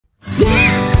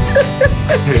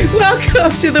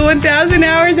Welcome to the 1000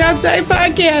 Hours Outside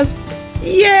podcast.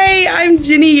 Yay! I'm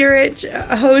Ginny Urich,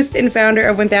 host and founder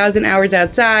of 1000 Hours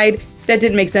Outside. That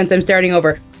didn't make sense. I'm starting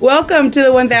over. Welcome to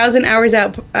the 1000 Hours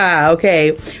Out.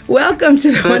 Okay. Welcome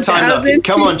to the 1000.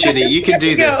 Come on, Ginny. You can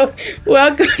do this.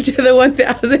 Welcome to the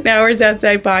 1000 Hours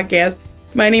Outside podcast.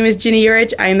 My name is Ginny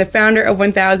Urich. I am the founder of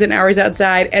 1000 Hours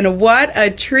Outside. And what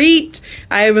a treat.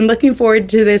 I have been looking forward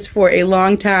to this for a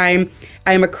long time.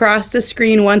 I am across the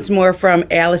screen once more from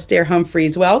Alastair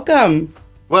Humphreys. Welcome.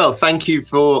 Well, thank you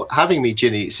for having me,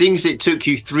 Ginny. Seeing as it took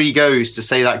you 3 goes to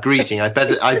say that greeting, I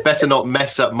better not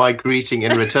mess up my greeting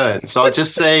in return. So I'll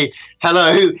just say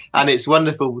hello, and it's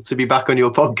wonderful to be back on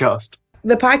your podcast.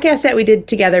 The podcast that we did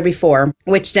together before,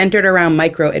 which centered around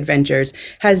micro adventures,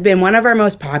 has been one of our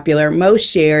most popular, most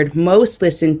shared, most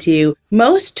listened to,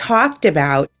 most talked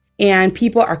about. And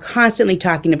people are constantly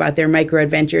talking about their micro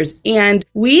adventures. And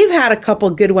we've had a couple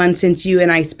good ones since you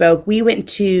and I spoke. We went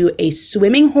to a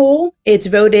swimming hole. It's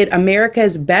voted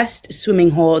America's best swimming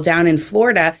hole down in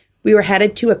Florida. We were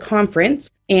headed to a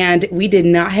conference and we did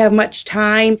not have much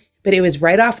time, but it was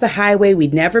right off the highway.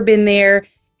 We'd never been there.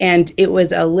 And it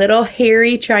was a little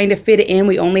hairy trying to fit it in.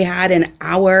 We only had an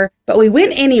hour, but we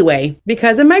went anyway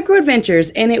because of micro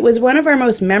adventures. And it was one of our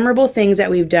most memorable things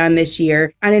that we've done this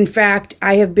year. And in fact,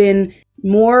 I have been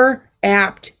more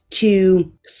apt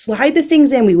to slide the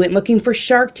things in. We went looking for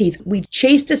shark teeth. We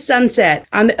chased a sunset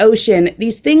on the ocean.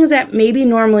 These things that maybe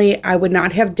normally I would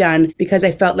not have done because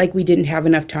I felt like we didn't have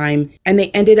enough time. And they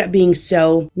ended up being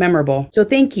so memorable. So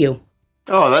thank you.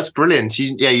 Oh, that's brilliant.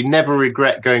 You never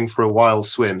regret going for a wild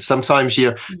swim. Sometimes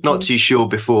you're not too sure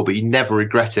before, but you never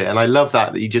regret it. And I love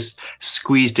that you just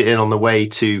squeezed it in on the way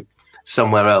to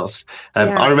somewhere else.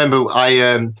 I remember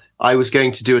I was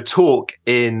going to do a talk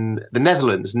in the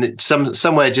Netherlands, and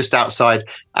somewhere just outside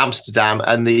Amsterdam,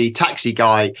 and the taxi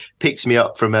guy picked me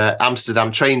up from a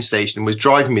Amsterdam train station and was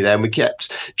driving me there, and we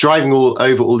kept driving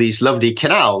over all these lovely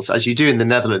canals, as you do in the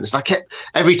Netherlands. And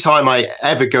every time I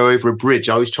ever go over a bridge,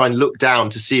 I always try and look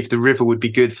down to see if the river would be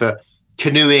good for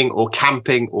canoeing or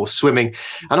camping or swimming.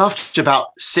 And after about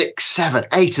 6, 7,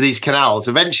 8 of these canals,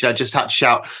 eventually I just had to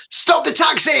shout, "Stop the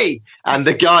taxi!" And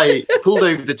the guy pulled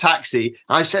over the taxi.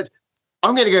 And I said,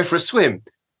 "I'm going to go for a swim.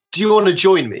 Do you want to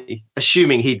join me?"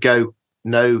 Assuming he'd go,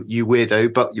 "No, you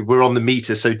weirdo, but we're on the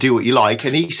meter, so do what you like."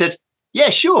 And he said,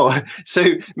 "Yeah, sure." So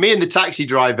me and the taxi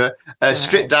driver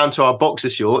stripped down to our boxer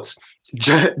shorts,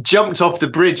 jumped off the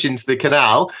bridge into the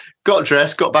canal, got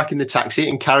dressed, got back in the taxi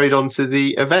and carried on to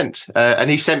the event. And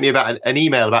he sent me an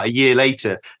email about a year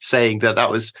later saying that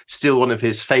was still one of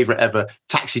his favorite ever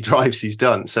taxi drives he's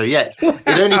done. So yeah,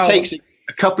 It only takes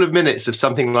a couple of minutes of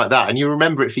something like that and you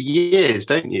remember it for years,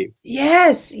 don't you?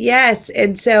 Yes.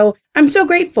 And so I'm so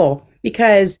grateful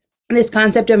because this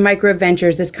concept of micro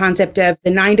adventures, this concept of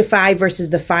the 9 to 5 versus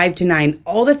the 5 to 9,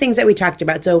 all the things that we talked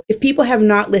about. So if people have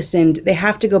not listened, they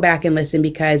have to go back and listen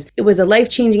because it was a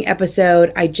life-changing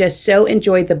episode. I just so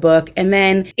enjoyed the book. And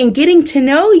then in getting to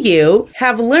know you,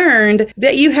 have learned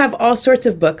that you have all sorts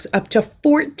of books, up to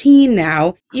 14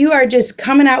 now. You are just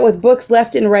coming out with books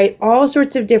left and right, all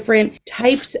sorts of different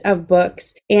types of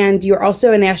books. And you're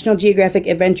also a National Geographic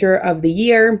Adventurer of the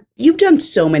Year. You've done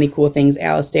so many cool things,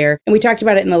 Alastair. And we talked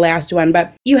about it in the last one,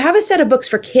 but you have a set of books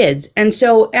for kids. And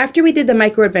so after we did the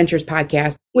Micro Adventures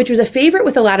podcast, which was a favorite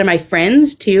with a lot of my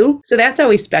friends too. So that's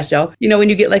always special. You know, when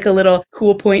you get like a little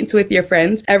cool points with your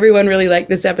friends, everyone really liked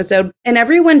this episode and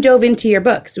everyone dove into your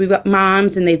books. We've got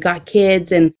moms and they've got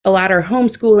kids and a lot are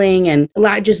homeschooling and a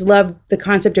lot just love the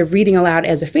concept of reading aloud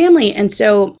as a family. And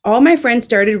so all my friends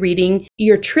started reading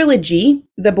your trilogy,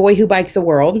 The Boy Who Biked the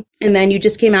World. And then you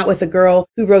just came out with A Girl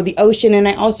Who Rode the Ocean. And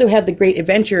I also have the Great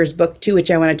Adventurers book too, which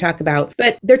I want to talk about.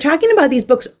 But they're talking about these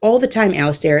books all the time,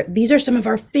 Alastair. These are some of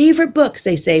our favorite books,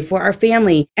 they say, for our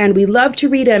family. And we love to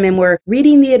read them. And we're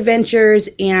reading the adventures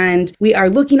and we are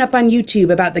looking up on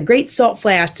YouTube about the Great Salt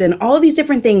Flats and all these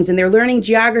different things. And they're learning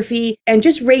geography and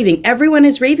just raving. Everyone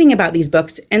is raving about these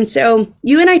books. And so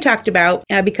you and I talked about,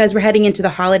 because we're heading into the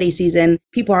holiday season,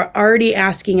 people are already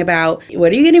asking about,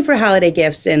 what are you getting for holiday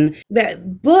gifts? And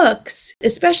that books,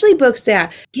 especially books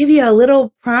that give you a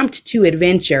little prompt to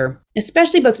adventure,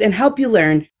 especially books and help you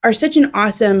learn, are such an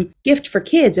awesome gift for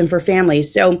kids and for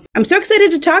families. So I'm so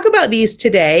excited to talk about these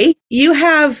today. You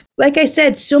have, like I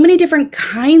said, so many different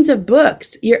kinds of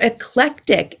books. You're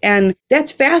eclectic, and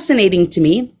that's fascinating to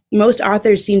me. Most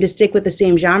authors seem to stick with the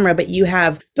same genre, but you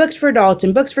have books for adults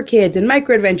and books for kids and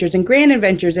micro adventures and grand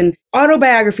adventures and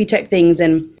autobiography type things.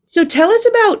 And so tell us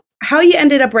about how you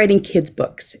ended up writing kids'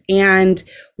 books and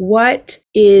what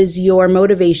is your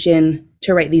motivation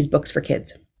to write these books for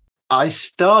kids? I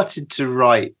started to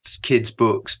write kids'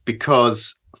 books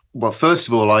because Well, first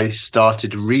of all, I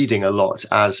started reading a lot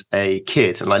as a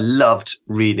kid, and I loved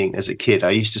reading as a kid. I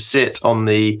used to sit on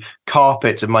the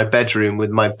carpet of my bedroom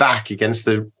with my back against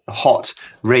the hot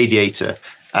radiator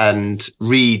and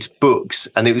read books.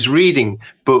 And it was reading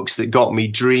books that got me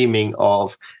dreaming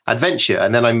of adventure.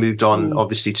 And then I moved on,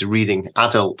 obviously, to reading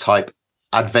adult type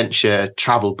adventure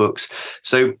travel books.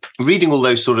 So reading all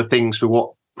those sort of things were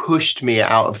what pushed me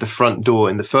out of the front door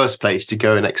in the first place to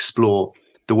go and explore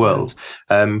the world.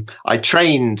 I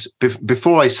trained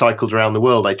before I cycled around the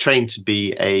world. I trained to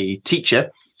be a teacher,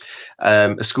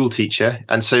 a school teacher.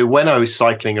 And so when I was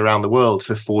cycling around the world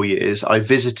for 4 years, I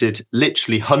visited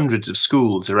literally hundreds of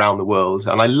schools around the world.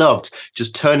 And I loved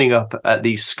just turning up at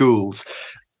these schools,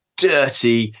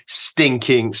 dirty,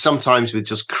 stinking, sometimes with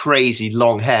just crazy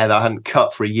long hair that I hadn't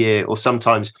cut for a year, or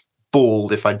sometimes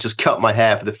bald if I'd just cut my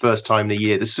hair for the first time in a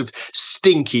year. This sort of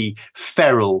stinky,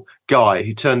 feral guy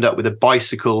who turned up with a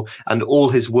bicycle and all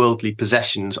his worldly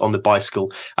possessions on the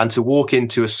bicycle, and to walk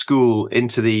into a school,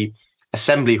 into the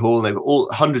assembly hall, and there were all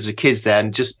hundreds of kids there,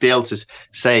 and just be able to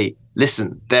say,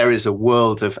 listen, there is a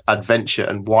world of adventure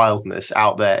and wildness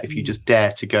out there if you just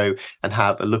dare to go and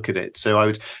have a look at it. So I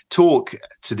would talk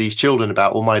to these children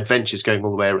about all my adventures going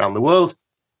all the way around the world.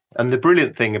 And the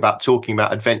brilliant thing about talking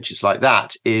about adventures like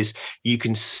that is you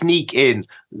can sneak in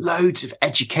loads of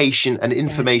education and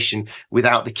information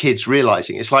without the kids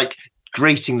realizing. It's like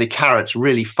grating the carrots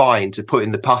really fine to put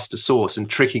in the pasta sauce and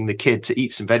tricking the kid to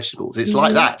eat some vegetables. It's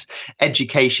like that,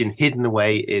 education hidden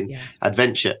away in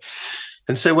adventure.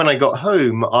 And so when I got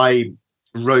home, I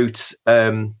wrote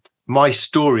my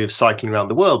story of cycling around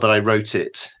the world, but I wrote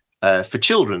it for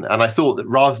children. And I thought that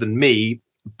rather than me,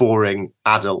 boring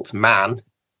adult man,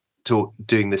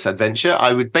 doing this adventure,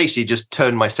 I would basically just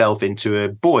turn myself into a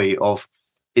boy of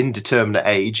indeterminate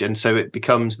age, and so it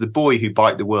becomes the boy who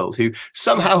biked the world, who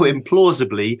somehow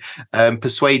implausibly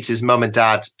persuades his mum and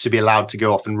dad to be allowed to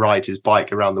go off and ride his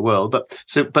bike around the world. But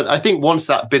I think once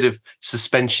that bit of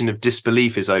suspension of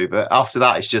disbelief is over, after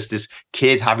that it's just this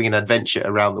kid having an adventure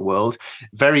around the world,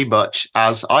 very much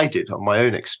as I did on my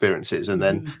own experiences. And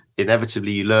then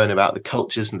inevitably you learn about the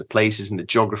cultures and the places and the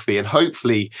geography, and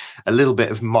hopefully a little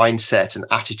bit of mindset and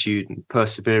attitude and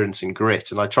perseverance and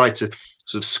grit. And I try to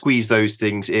sort of squeeze those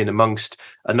things in amongst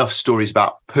enough stories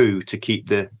about poo to keep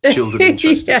the children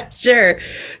interested. Yeah, sure.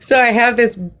 So I have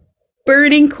this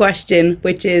burning question,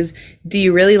 which is, do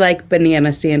you really like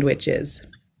banana sandwiches?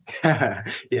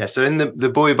 Yeah, so in the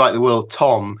Boy Who Biked the World,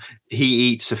 Tom, he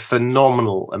eats a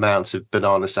phenomenal amount of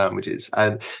banana sandwiches.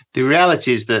 And the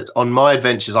reality is that on my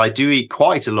adventures, I do eat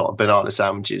quite a lot of banana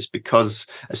sandwiches because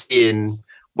let's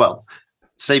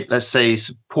say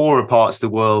poorer parts of the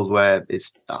world where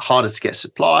it's harder to get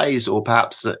supplies, or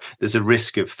perhaps there's a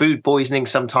risk of food poisoning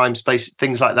sometimes,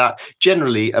 things like that.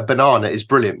 Generally, a banana is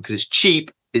brilliant because it's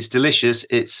cheap, it's delicious,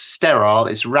 it's sterile,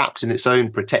 it's wrapped in its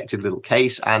own protected little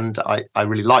case, and I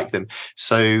really like them.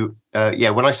 So,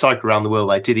 when I cycle around the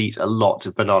world, I did eat a lot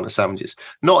of banana sandwiches.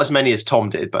 Not as many as Tom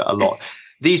did, but a lot.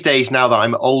 These days, now that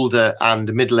I'm older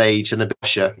and middle-aged and a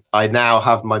busher, I now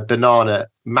have my banana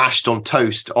mashed on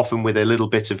toast, often with a little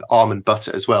bit of almond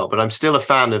butter as well. But I'm still a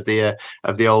fan of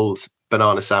the old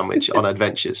banana sandwich on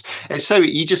adventures. And so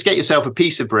you just get yourself a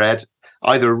piece of bread,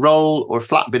 either a roll or a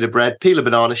flat bit of bread, peel a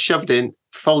banana, shove it in,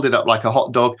 fold it up like a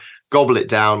hot dog, gobble it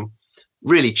down.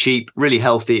 Really cheap, really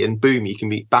healthy, and boom, you can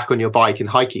be back on your bike and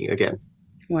hiking again.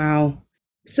 Wow.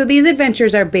 So these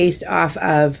adventures are based off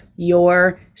of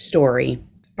your story.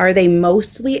 Are they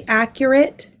mostly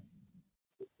accurate?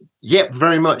 Yeah,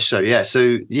 very much so. Yeah.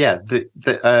 So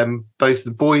both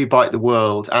The Boy Who Biked the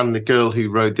World and The Girl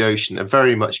Who Rode the Ocean are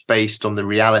very much based on the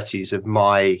realities of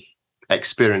my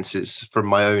experiences from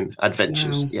my own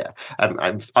adventures. Wow.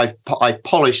 Yeah. I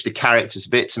polished the characters a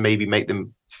bit to maybe make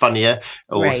them funnier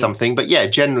or something, but yeah,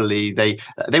 generally they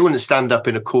wouldn't stand up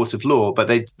in a court of law, but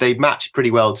they match pretty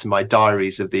well to my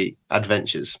diaries of the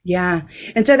adventures. Yeah.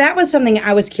 And so that was something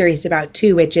I was curious about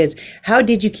too, which is, how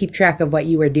did you keep track of what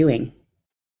you were doing?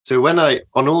 So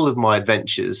on all of my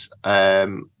adventures,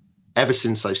 ever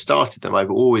since I started them,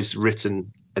 I've always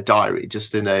written a diary,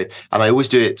 and I always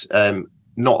do it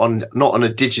not on a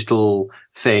digital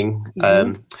thing.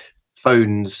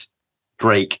 Phones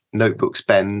break, notebooks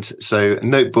bend. So a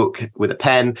notebook with a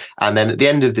pen, and then at the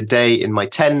end of the day in my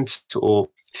tent or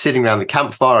sitting around the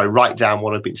campfire, I write down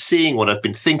what I've been seeing, what I've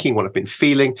been thinking, what I've been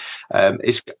feeling.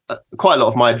 It's quite a lot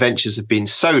of my adventures have been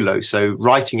solo, so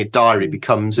writing a diary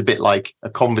becomes a bit like a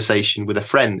conversation with a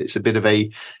friend. It's a bit of a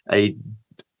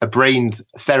brain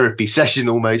therapy session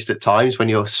almost at times when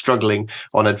you're struggling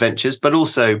on adventures, but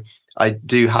also I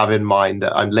do have in mind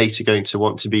that I'm later going to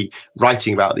want to be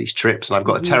writing about these trips, and I've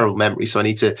got a terrible memory, so I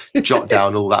need to jot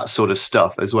down all that sort of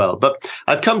stuff as well. But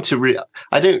I've come to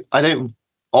I don't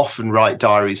often write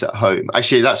diaries at home.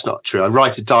 Actually, that's not true. I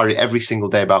write a diary every single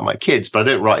day about my kids, but I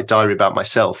don't write a diary about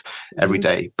myself every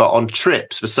day. But on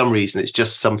trips, for some reason, it's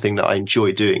just something that I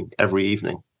enjoy doing every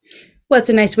evening. Well, it's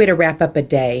a nice way to wrap up a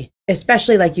day,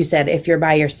 especially like you said, if you're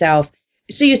by yourself.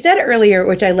 So you said earlier,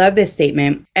 which I love this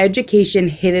statement, education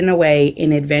hidden away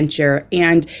in adventure.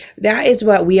 And that is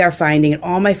what we are finding. And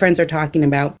all my friends are talking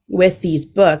about with these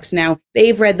books. Now,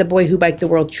 they've read the Boy Who Biked the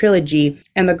World trilogy,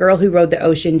 and The Girl Who Rode the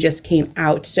Ocean just came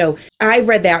out. So I've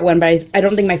read that one, but I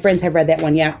don't think my friends have read that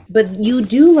one yet. But you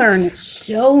do learn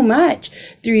so much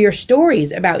through your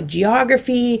stories about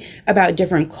geography, about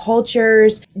different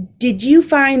cultures. Did you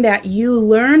find that you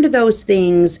learned those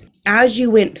things as you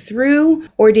went through,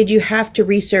 or did you have to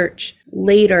research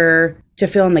later to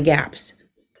fill in the gaps?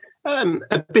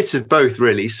 A bit of both,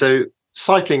 really. So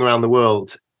cycling around the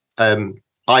world,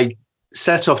 I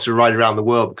set off to ride around the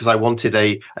world because I wanted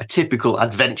a typical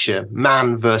adventure,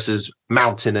 man versus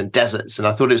mountain and deserts. And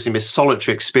I thought it was going to be a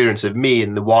solitary experience of me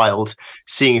in the wild,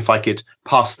 seeing if I could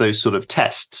pass those sort of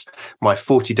tests, my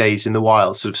 40 days in the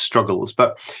wild sort of struggles.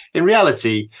 But in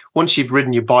reality, once you've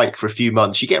ridden your bike for a few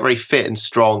months, you get very fit and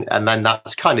strong, and then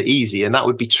that's kind of easy. And that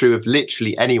would be true of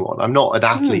literally anyone. I'm not an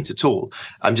athlete at all.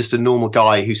 I'm just a normal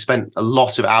guy who spent a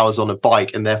lot of hours on a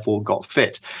bike and therefore got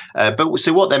fit. But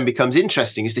so what then becomes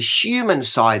interesting is the human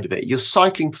side of it. You're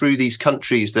cycling through these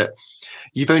countries that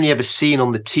you've only ever seen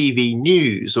on the TV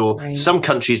news, or some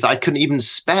countries that I couldn't even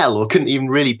spell or couldn't even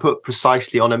really put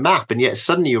precisely on a map. And yet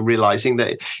suddenly you're realizing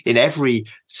that in every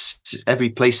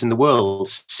place in the world,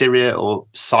 Syria or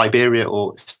Siberia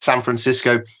or San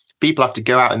Francisco, people have to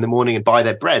go out in the morning and buy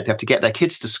their bread. They have to get their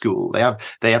kids to school.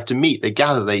 They have to meet, they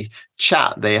gather, they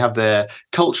chat, they have their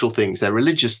cultural things, their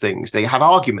religious things, they have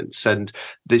arguments, and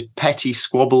the petty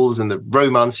squabbles and the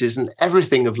romances and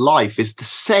everything of life is the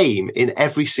same in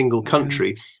every single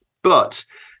country. But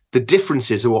the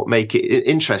differences are what make it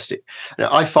interesting.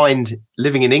 Now, I find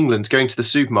living in England, going to the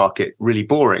supermarket really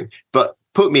boring, but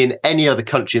put me in any other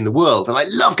country in the world, and I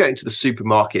love going to the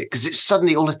supermarket because it's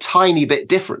suddenly all a tiny bit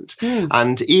different.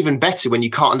 And even better when you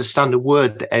can't understand a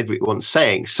word that everyone's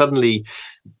saying. Suddenly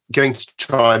going to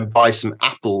try and buy some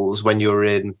apples when you're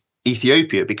in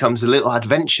Ethiopia becomes a little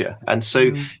adventure. And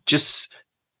so just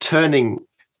turning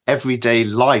everyday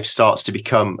life starts to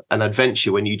become an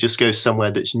adventure when you just go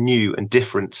somewhere that's new and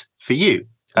different for you.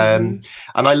 And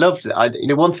I loved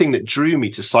it. One thing that drew me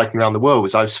to cycling around the world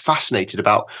was I was fascinated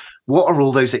about what are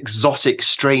all those exotic,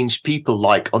 strange people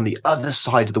like on the other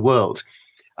side of the world.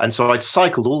 And so I'd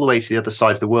cycled all the way to the other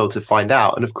side of the world to find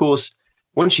out. And of course,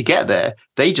 once you get there,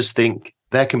 they just think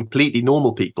they're completely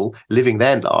normal people living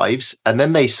their lives. And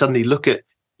then they suddenly look at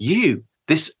you,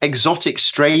 this exotic,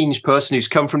 strange person who's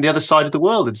come from the other side of the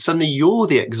world, and suddenly you're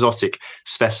the exotic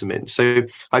specimen. So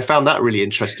I found that really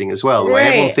interesting as well, where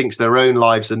everyone thinks their own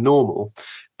lives are normal,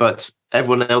 but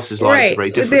everyone else's lives are very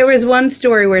different. There was one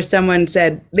story where someone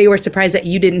said they were surprised that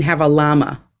you didn't have a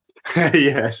llama.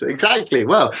 Yes, exactly.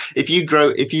 Well, if you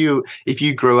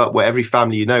grow up where every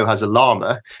family you know has a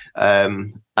llama,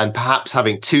 and perhaps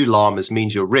having 2 llamas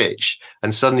means you're rich,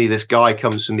 and suddenly this guy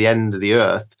comes from the end of the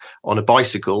earth on a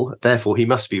bicycle, therefore he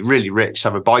must be really rich to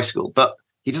have a bicycle, but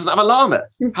he doesn't have a llama.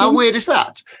 How weird is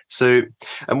that? So,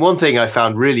 and one thing I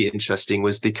found really interesting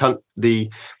was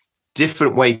the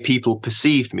different way people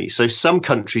perceived me. So some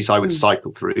countries I would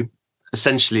cycle through,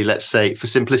 essentially, let's say, for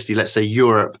simplicity, let's say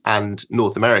Europe and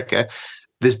North America.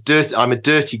 I'm a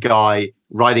dirty guy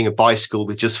riding a bicycle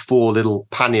with just 4 little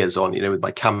panniers on, with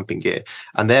my camping gear.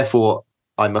 And therefore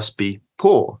I must be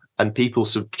poor. And people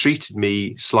sort of treated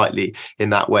me slightly in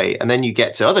that way. And then you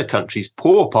get to other countries,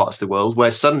 poor parts of the world,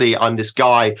 where suddenly I'm this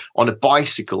guy on a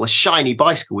bicycle, a shiny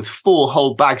bicycle with 4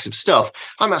 whole bags of stuff.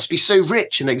 I must be so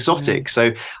rich and exotic.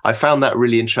 So I found that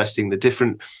really interesting. The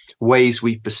different ways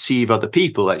we perceive other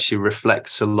people actually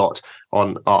reflects a lot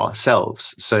on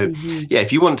ourselves. So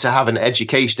if you want to have an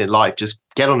education in life, just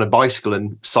get on a bicycle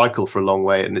and cycle for a long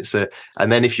way. And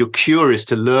and then if you're curious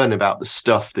to learn about the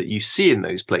stuff that you see in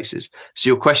those places. So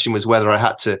your question was whether I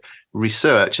had to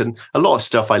research, and a lot of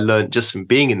stuff I learned just from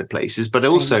being in the places, but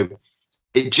also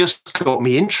it just got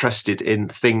me interested in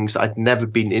things I'd never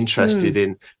been interested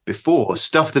in before.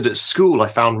 Stuff that at school I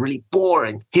found really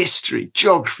boring. History,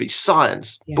 geography,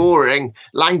 science, boring.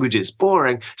 Languages,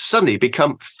 boring. Suddenly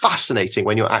become fascinating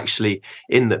when you're actually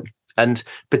in them. And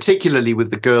particularly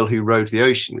with The Girl Who Rode the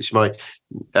Ocean, which is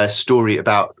my story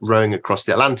about rowing across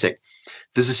the Atlantic.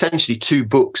 there's essentially two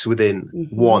books within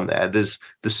one there. There's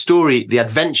the story, the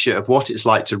adventure of what it's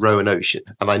like to row an ocean.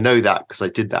 And I know that because I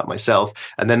did that myself.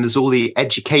 And then there's all the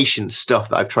education stuff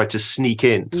that I've tried to sneak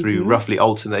in through roughly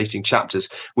alternating chapters,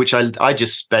 which I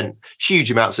just spent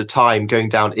huge amounts of time going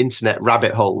down internet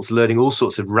rabbit holes, learning all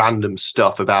sorts of random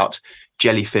stuff about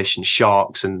jellyfish and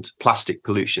sharks and plastic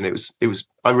pollution.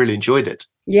 I really enjoyed it.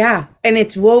 Yeah. And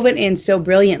it's woven in so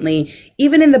brilliantly.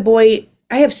 Even in The Boy,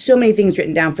 I have so many things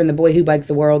written down from The Boy Who Bugged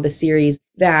the World, the series,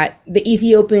 that the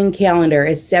Ethiopian calendar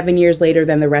is 7 years later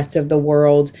than the rest of the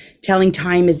world. Telling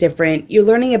time is different. You're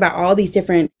learning about all these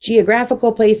different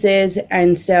geographical places.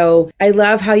 And so I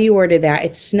love how you worded that.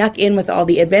 It's snuck in with all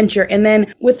the adventure. And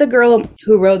then with the girl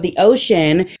who rode the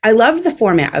ocean, I loved the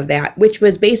format of that, which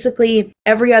was basically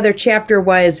every other chapter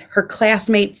was her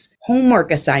classmates'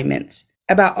 homework assignments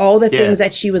about all the things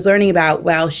that she was learning about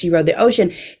while she rode the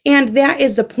ocean. And that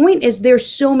is the point, is there's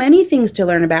so many things to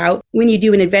learn about when you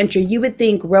do an adventure. You would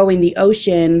think rowing the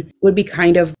ocean would be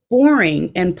kind of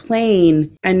boring and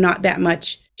plain and not that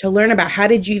much to learn about. How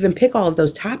did you even pick all of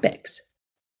those topics?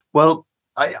 Well,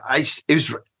 I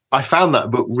found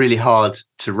that book really hard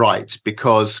to write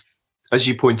because, as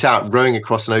you point out, rowing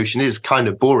across an ocean is kind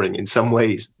of boring in some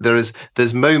ways. There's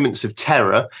moments of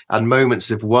terror and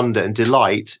moments of wonder and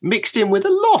delight mixed in with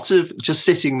a lot of just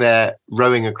sitting there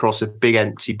rowing across a big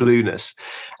empty blueness.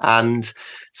 And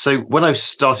so when I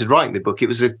started writing the book, it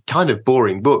was a kind of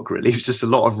boring book, really. It was just a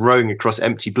lot of rowing across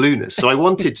empty blueness. So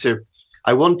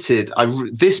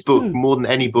this book, more than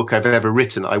any book I've ever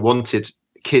written, I wanted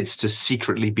kids to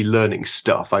secretly be learning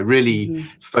stuff. I really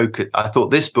I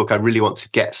thought this book, I really want to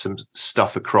get some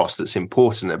stuff across that's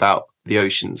important about the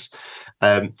oceans.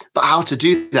 But how to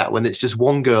do that when it's just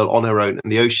one girl on her own in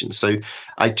the ocean? So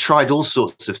I tried all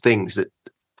sorts of things that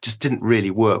just didn't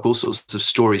really work, all sorts of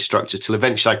story structure, till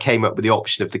eventually I came up with the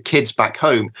option of the kids back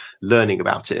home learning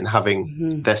about it and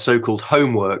having their so-called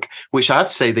homework, which I have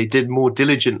to say they did more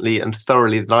diligently and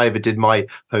thoroughly than I ever did my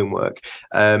homework.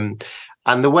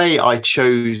 And the way I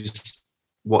chose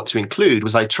what to include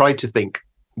was I tried to think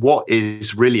what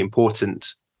is really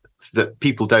important that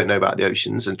people don't know about the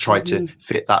oceans and try to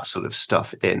fit that sort of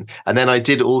stuff in. And then I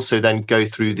did also then go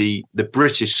through the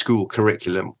British school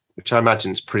curriculum, which I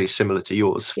imagine is pretty similar to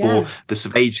yours, for the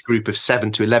sort of age group of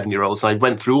 7 to 11-year-olds. I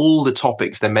went through all the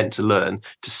topics they're meant to learn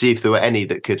to see if there were any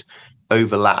that could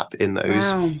overlap in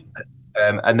those. Wow.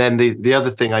 And then the other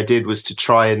thing I did was to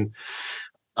try and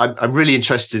I'm really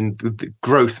interested in the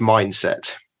growth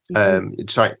mindset,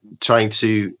 trying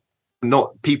to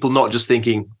not just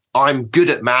thinking I'm good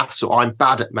at maths or I'm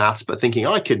bad at maths, but thinking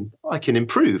I can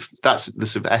improve. That's the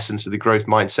sort of essence of the growth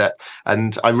mindset.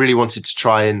 And I really wanted to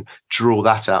try and draw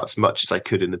that out as much as I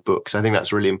could in the book, because I think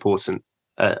that's really important,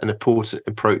 an important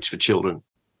approach for children.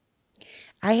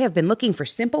 I have been looking for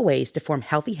simple ways to form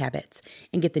healthy habits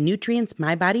and get the nutrients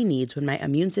my body needs when my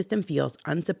immune system feels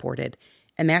unsupported.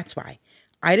 And that's why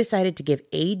I decided to give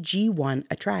AG1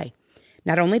 a try.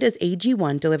 Not only does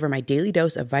AG1 deliver my daily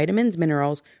dose of vitamins,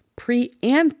 minerals, pre-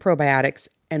 and probiotics,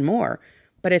 and more,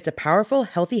 but it's a powerful,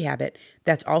 healthy habit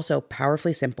that's also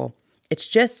powerfully simple. It's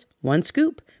just 1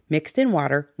 scoop mixed in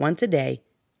water once a day,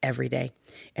 every day,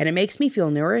 and it makes me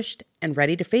feel nourished and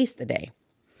ready to face the day.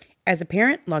 As a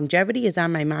parent, longevity is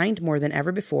on my mind more than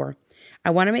ever before.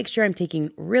 I want to make sure I'm taking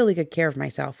really good care of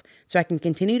myself so I can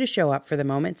continue to show up for the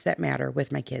moments that matter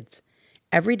with my kids.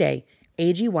 Every day,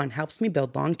 AG1 helps me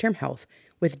build long-term health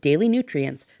with daily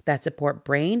nutrients that support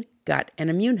brain, gut, and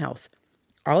immune health.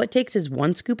 All it takes is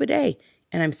 1 scoop a day,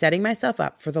 and I'm setting myself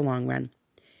up for the long run.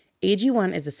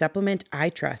 AG1 is a supplement I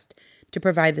trust to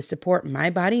provide the support my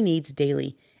body needs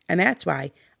daily, and that's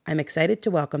why I'm excited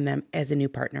to welcome them as a new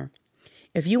partner.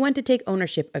 If you want to take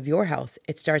ownership of your health,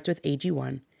 it starts with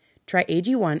AG1. Try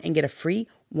AG1 and get a free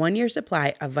 1-year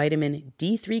supply of vitamin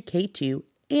D3K2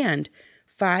 and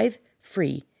 5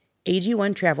 free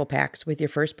AG1 travel packs with your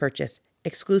first purchase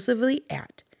exclusively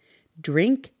at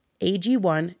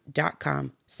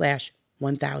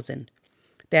drinkag1.com/1000.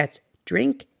 That's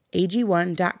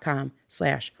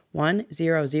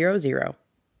drinkag1.com/1000.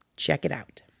 Check it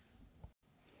out.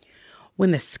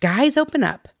 When the skies open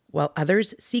up while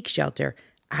others seek shelter,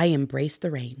 I embrace the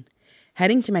rain.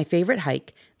 Heading to my favorite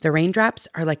hike, the raindrops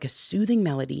are like a soothing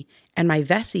melody, and my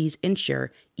Vessies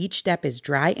ensure each step is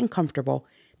dry and comfortable,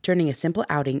 turning a simple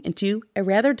outing into a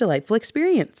rather delightful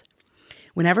experience.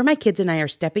 Whenever my kids and I are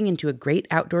stepping into a great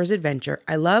outdoors adventure,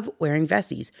 I love wearing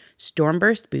Vessies,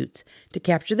 stormburst boots, to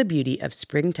capture the beauty of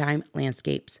springtime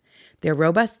landscapes. Their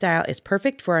robust style is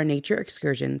perfect for our nature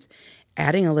excursions,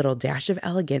 adding a little dash of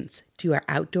elegance to our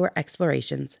outdoor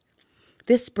explorations.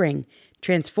 This spring,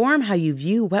 transform how you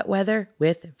view wet weather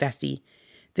with Vessi.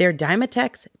 Their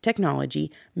Dymatex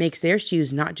technology makes their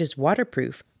shoes not just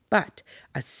waterproof, but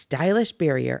a stylish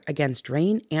barrier against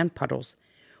rain and puddles.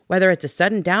 Whether it's a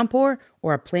sudden downpour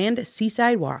or a planned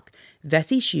seaside walk,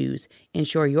 Vessi shoes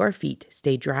ensure your feet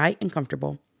stay dry and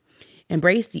comfortable.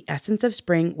 Embrace the essence of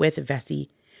spring with Vessi.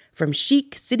 From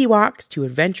chic city walks to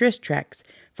adventurous treks,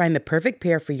 find the perfect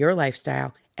pair for your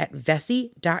lifestyle at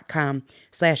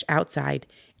vessi.com/outside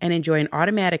and enjoy an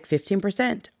automatic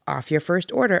 15% off your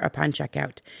first order upon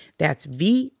checkout. That's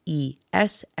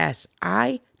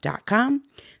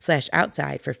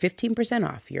VESSI.com/outside for 15%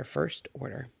 off your first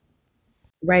order.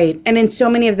 Right. And in so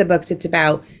many of the books, it's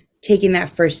about taking that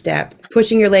first step,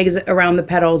 pushing your legs around the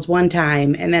pedals one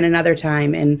time and then another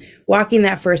time and walking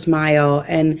that first mile.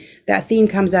 And that theme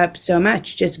comes up so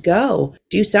much. Just go,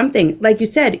 do something. Like you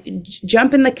said,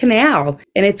 jump in the canal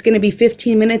and it's going to be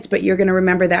 15 minutes, but you're going to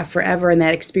remember that forever. And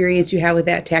that experience you have with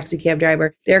that taxi cab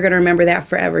driver, they're going to remember that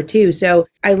forever too. So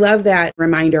I love that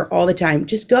reminder all the time.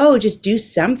 Just go, just do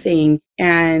something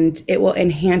and it will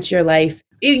enhance your life.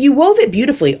 You wove it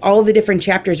beautifully, all the different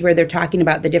chapters where they're talking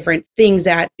about the different things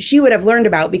that she would have learned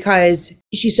about because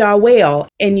she saw a whale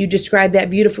and you described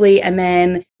that beautifully. And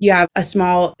then you have a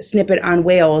small snippet on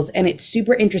whales and it's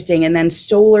super interesting. And then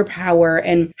solar power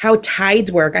and how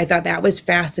tides work. I thought that was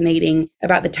fascinating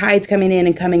about the tides coming in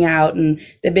and coming out. And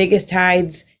the biggest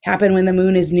tides happen when the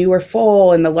moon is new or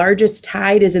full. And the largest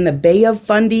tide is in the Bay of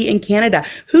Fundy in Canada.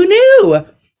 Who knew?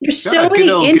 There's so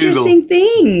many interesting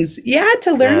things,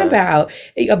 to learn about.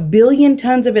 1 billion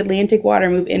tons of Atlantic water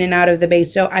move in and out of the bay.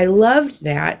 So I loved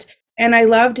that. And I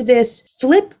loved this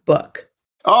flip book.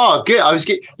 Oh, good. I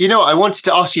wanted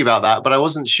to ask you about that, but I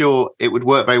wasn't sure it would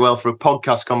work very well for a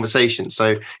podcast conversation.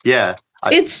 So, yeah.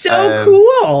 It's so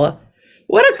cool.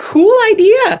 What a cool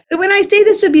idea. When I say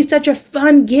this would be such a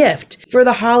fun gift for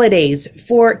the holidays,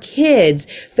 for kids,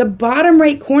 the bottom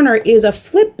right corner is a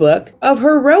flip book of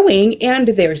her rowing and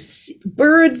there's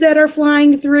birds that are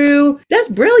flying through. That's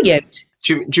brilliant.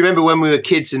 Do you remember when we were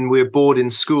kids and we were bored in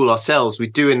school ourselves? We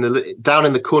do down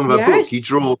in the corner of a book, you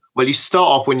draw, you start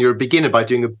off when you're a beginner by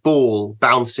doing a ball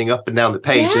bouncing up and down the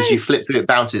page. As you flip through, it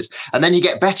bounces. And then you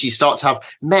get better. You start to have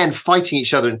men fighting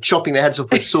each other and chopping their heads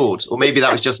off with swords. Or maybe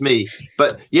that was just me.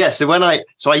 But yeah, so I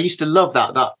used to love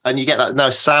that, and you get that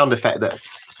now sound effect that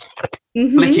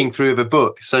flicking through of a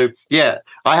book. So yeah,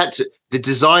 the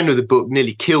design of the book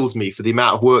nearly killed me for the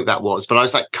amount of work that was. But I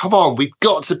was like, come on, we've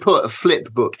got to put a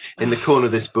flip book in the corner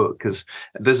of this book because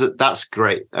that's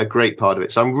great, a great part of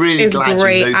it. So I'm really glad you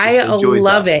noticed and enjoyed that. I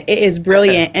love it. It is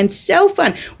brilliant and so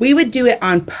fun. We would do it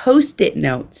on Post-it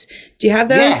notes. Do you have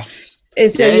those? Yes. And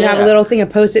so you have a little thing of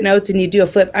Post-it notes and you do a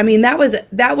flip. I mean, that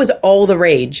was all the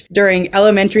rage during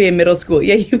elementary and middle school.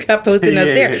 Yeah, you got Post-it notes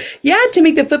there. Yeah, to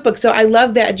make the flip book. So I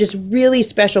love that just really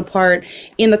special part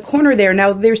in the corner there.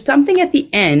 Now, there's something at the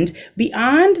end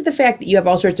beyond the fact that you have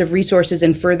all sorts of resources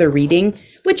and further reading,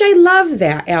 which I love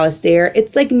that, Alastair.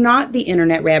 It's like not the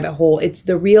internet rabbit hole. It's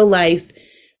the real life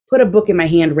put a book in my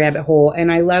hand rabbit hole.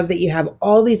 And I love that you have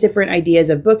all these different ideas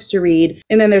of books to read.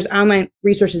 And then there's online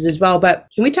resources as well. But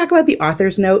can we talk about the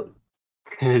author's note?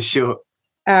 Sure.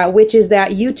 Which is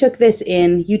that you took this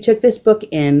book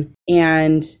in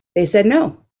and they said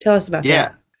no. Tell us about that.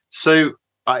 Yeah. So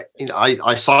I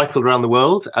cycled around the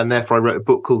world and therefore I wrote a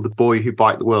book called The Boy Who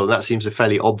Biked the World. And that seems a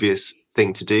fairly obvious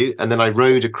thing to do. And then I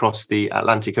rowed across the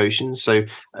Atlantic Ocean. So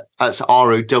that's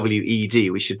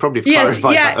ROWED. We should probably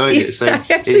clarify that earlier. So I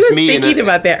actually was thinking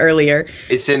about that earlier.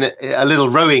 It's in a little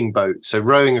rowing boat. So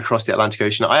rowing across the Atlantic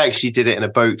Ocean. I actually did it in a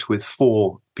boat with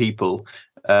 4 people,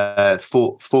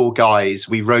 four guys.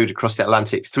 We rowed across the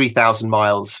Atlantic 3,000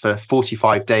 miles for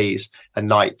 45 days and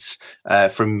nights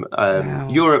from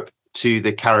Europe to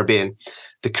the Caribbean,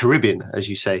 as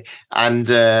you say. And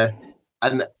then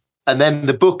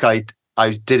the book, I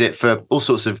did it for all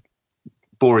sorts of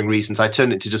boring reasons. I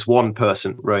turned it to just one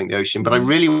person rowing the ocean, but I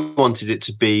really wanted it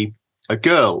to be a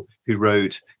girl who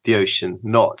rowed the ocean,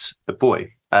 not a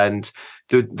boy. And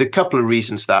the couple of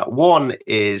reasons for that. One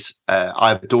is I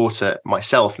have a daughter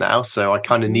myself now, so I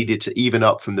kind of needed to even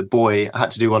up from the boy. I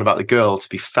had to do one about the girl to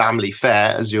be family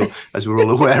fair, as we're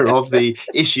all aware of the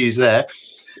issues there.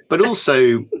 But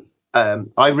also,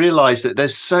 I realized that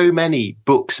there's so many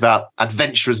books about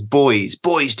adventurous boys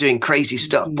doing crazy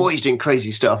stuff,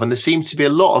 And there seems to be a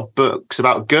lot of books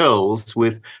about girls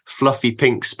with fluffy,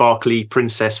 pink, sparkly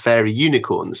princess fairy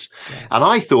unicorns. Yes. And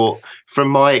I thought from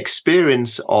my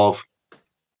experience of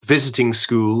visiting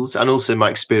schools and also my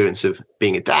experience of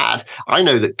being a dad, I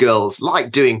know that girls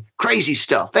like doing crazy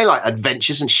stuff. They like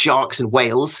adventures and sharks and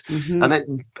whales. And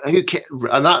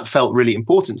that felt really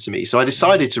important to me. So I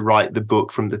decided to write the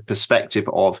book from the perspective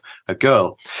of a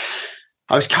girl.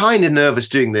 I was kind of nervous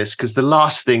doing this because the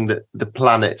last thing that the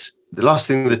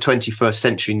 21st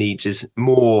century needs is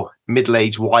more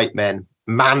middle-aged white men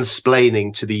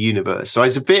mansplaining to the universe. So I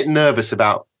was a bit nervous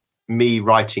about me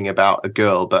writing about a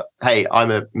girl, but hey,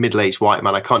 I'm a middle-aged white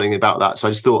man. I can't do anything about that. So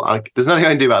I just thought there's nothing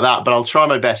I can do about that, but I'll try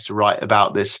my best to write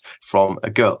about this from a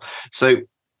girl. So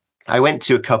I went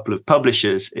to a couple of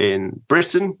publishers in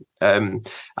Britain, and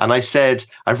I said,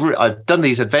 I've done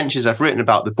these adventures. I've written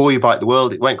about the boy who bite the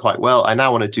world. It went quite well. I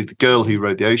now want to do the girl who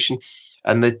rode the ocean.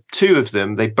 And the two of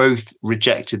them, they both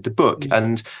rejected the book.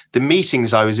 And the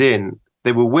meetings I was in,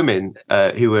 they were women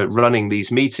who were running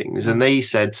these meetings, and they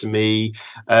said to me,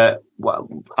 well,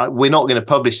 we're not going to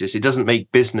publish this. It doesn't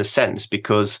make business sense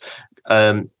because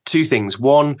two things.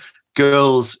 One,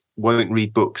 girls won't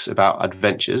read books about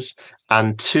adventures.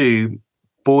 And two,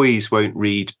 boys won't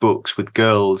read books with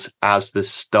girls as the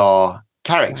star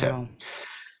character. Wow.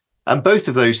 And both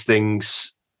of those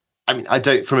things, I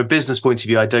mean, from a business point of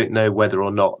view, I don't know whether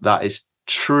or not that is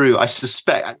true. I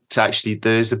suspect actually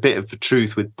there's a bit of the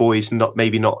truth with boys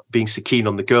maybe not being so keen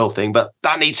on the girl thing, but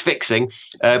that needs fixing.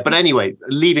 But anyway,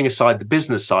 leaving aside the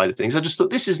business side of things, I just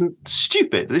thought this isn't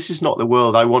stupid. This is not the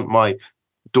world I want my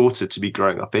daughter to be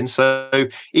growing up in. So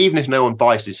even if no one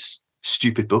buys this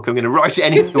stupid book, I'm going to write it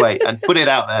anyway and put it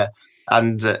out there.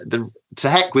 And to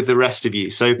heck with the rest of you.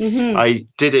 So I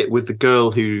did it with the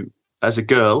girl as a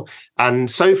girl, and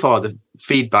so far the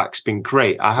feedback's been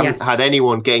great. I haven't had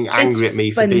anyone getting angry at me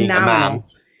for being a man,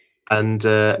 and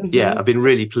I've been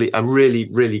really I'm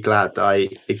really glad that I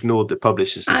ignored the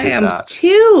publishers that did that. I am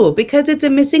too, because it's a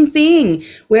missing thing.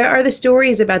 Where are the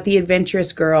stories about the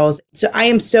adventurous girls? So I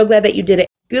am so glad that you did it.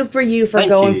 Good for you for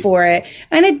going for it.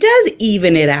 And it does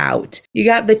even it out. You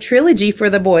got the trilogy for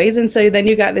the boys. And so then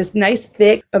you got this nice,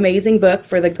 thick, amazing book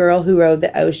for the girl who rode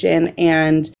the ocean,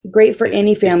 and great for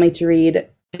any family to read.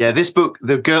 Yeah, this book,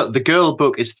 the girl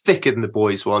book is thicker than the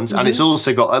boys' ones. And it's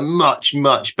also got a much,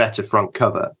 much better front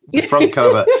cover. The front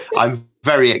cover, I'm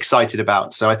very excited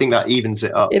about. So I think that evens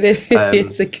it up.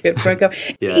 It's a good front cover.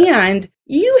 Yeah. And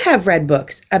you have read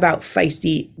books about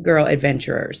feisty girl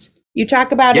adventurers. You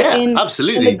talk about it in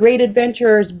the Great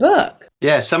Adventurers book.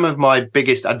 Yeah, some of my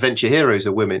biggest adventure heroes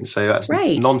are women, so that's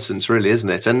nonsense, really, isn't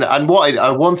it? And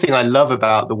one thing I love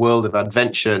about the world of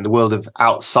adventure and the world of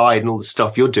outside and all the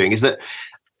stuff you're doing is that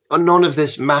none of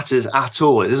this matters at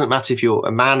all. It doesn't matter if you're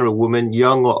a man or a woman,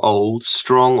 young or old,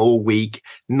 strong or weak.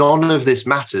 None of this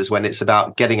matters when it's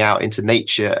about getting out into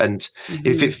nature. And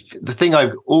the thing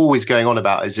I'm always going on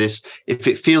about is this: if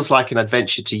it feels like an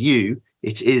adventure to you,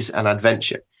 it is an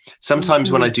adventure.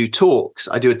 Sometimes when I do talks,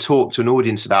 I do a talk to an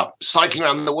audience about cycling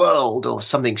around the world or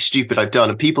something stupid I've done,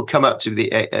 and people come up to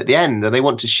at the end and they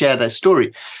want to share their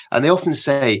story, and they often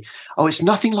say, "Oh, it's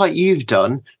nothing like you've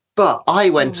done, but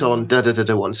I went on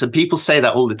da-da-da-da once." And people say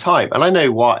that all the time. And I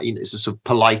know why, it's a sort of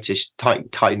polite-ish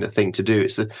type kind of thing to do.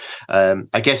 It's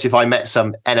I guess if I met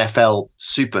some NFL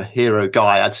superhero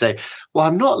guy, I'd say, well,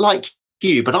 I'm not like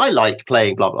you, but I like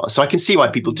playing blah, blah. So I can see why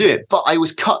people do it. But I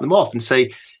always cut them off and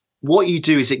say, what you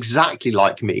do is exactly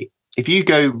like me. If you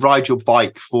go ride your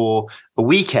bike for a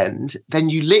weekend, then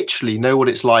you literally know what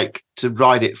it's like to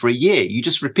ride it for a year. You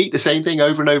just repeat the same thing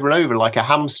over and over and over like a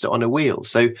hamster on a wheel.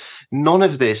 So none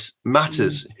of this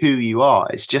matters who you are.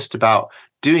 It's just about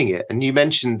doing it. And you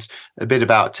mentioned a bit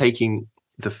about taking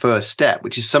the first step,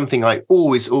 which is something I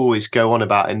always go on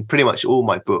about in pretty much all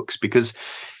my books, because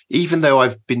even though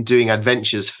I've been doing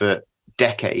adventures for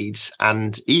decades,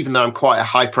 and even though I'm quite a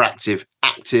hyperactive,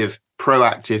 active,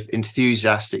 proactive,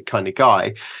 enthusiastic kind of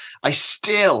guy, I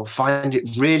still find it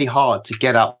really hard to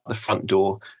get out the front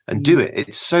door and do it.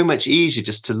 It's so much easier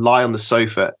just to lie on the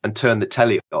sofa and turn the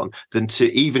telly on than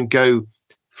to even go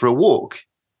for a walk.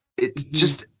 It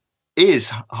just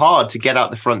is hard to get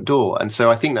out the front door. And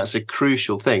so I think that's a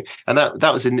crucial thing. And that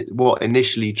was what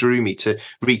initially drew me to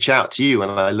reach out to you when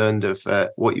I learned of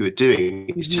what you were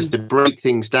doing. It's just to break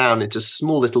things down into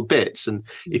small little bits. And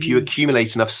if you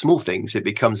accumulate enough small things, it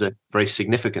becomes a very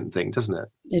significant thing, doesn't it?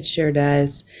 It sure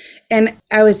does. And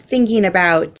I was thinking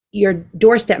about your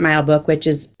Doorstep Mile book, which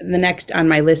is the next on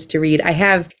my list to read.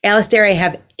 Alastair, I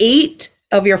have 8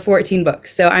 of your 14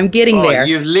 books. So I'm getting there.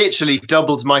 You've literally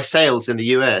doubled my sales in the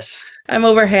US. I'm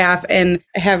over half and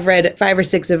have read 5 or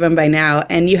 6 of them by now.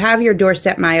 And you have your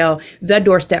Doorstep Mile, the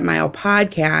Doorstep Mile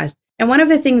podcast. And one of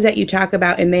the things that you talk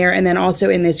about in there, and then also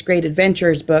in this Great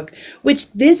Adventures book,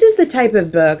 which this is the type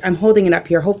of book, I'm holding it up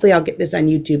here. Hopefully I'll get this on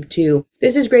YouTube too.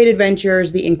 This is Great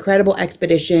Adventures, the incredible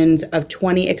expeditions of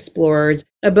 20 explorers,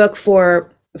 a book for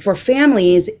for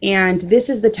families. And this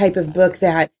is the type of book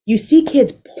that you see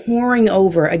kids poring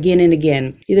over again and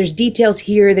again. There's details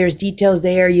here, there's details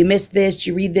there. You missed this,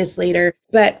 you read this later.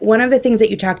 But one of the things that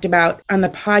you talked about on the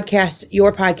podcast,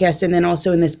 your podcast, and then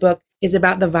also in this book, is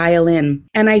about the violin.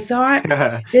 And I thought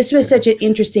this was such an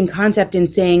interesting concept in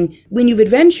saying, when you've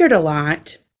adventured a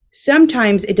lot,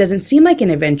 sometimes it doesn't seem like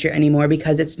an adventure anymore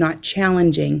because it's not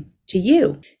challenging to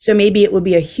you. So maybe it would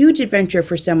be a huge adventure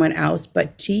for someone else,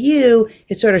 but to you,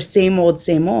 it's sort of same old,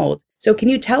 same old. So can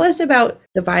you tell us about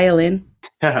the violin?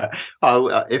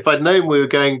 If I'd known we were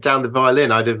going down the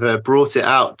violin, I'd have brought it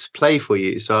out to play for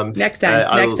you. So next time,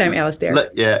 Alastair.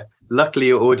 Yeah. Luckily,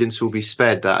 your audience will be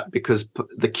spared that, because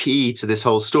the key to this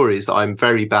whole story is that I'm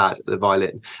very bad at the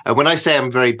violin. And when I say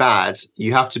I'm very bad,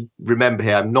 you have to remember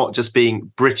here, I'm not just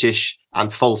being British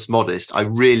and false modest. I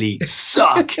really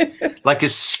suck like a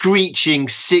screeching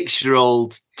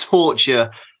 6-year-old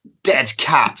torture dead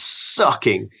cat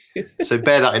sucking. So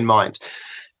bear that in mind.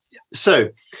 So,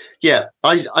 yeah,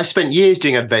 I spent years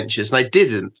doing adventures, and I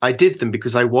did them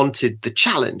because I wanted the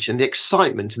challenge and the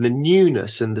excitement and the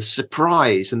newness and the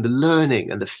surprise and the learning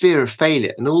and the fear of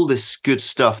failure and all this good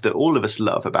stuff that all of us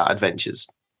love about adventures.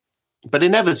 But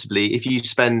inevitably, if you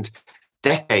spend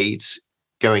decades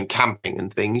going camping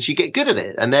and things, you get good at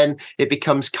it, and then it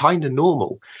becomes kind of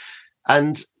normal.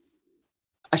 And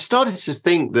I started to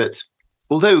think that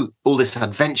although all this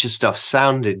adventure stuff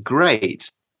sounded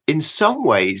great, in some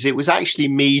ways, it was actually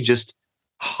me just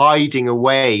hiding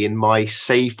away in my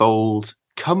safe old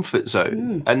comfort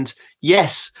zone. And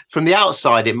yes, from the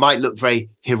outside, it might look very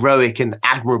heroic and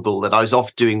admirable that I was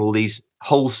off doing all these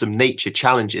wholesome nature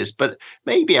challenges, but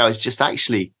maybe I was just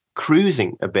actually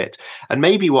cruising a bit. And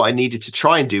maybe what I needed to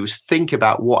try and do was think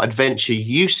about what adventure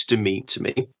used to mean to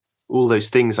me, all those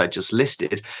things I just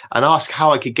listed, and ask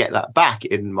how I could get that back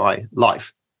in my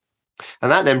life.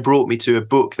 And that then brought me to a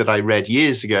book that I read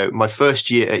years ago, my first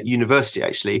year at university,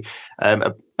 actually,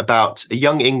 about a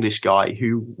young English guy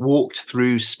who walked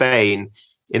through Spain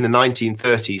in the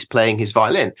 1930s playing his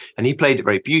violin. And he played it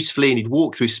very beautifully. And he'd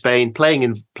walk through Spain playing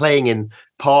in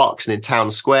parks and in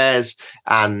town squares.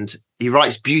 And he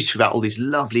writes beautifully about all these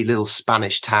lovely little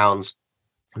Spanish towns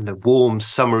and the warm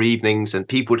summer evenings, and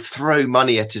people would throw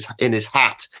money in his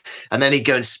hat, and then he'd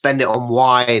go and spend it on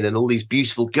wine and all these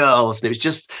beautiful girls. And it was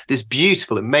just this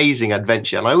beautiful, amazing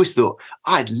adventure. And I always thought,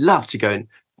 I'd love to go and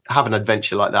have an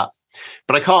adventure like that.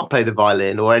 But I can't play the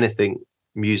violin or anything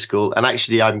musical. And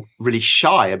actually, I'm really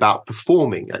shy about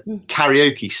performing.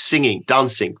 Karaoke, singing,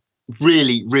 dancing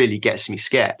really, really gets me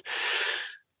scared.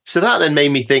 So that then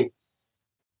made me think,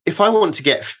 if I want to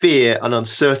get fear and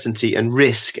uncertainty and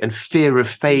risk and fear of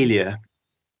failure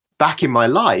back in my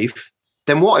life,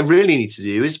 then what I really need to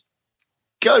do is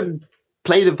go and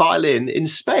play the violin in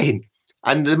Spain.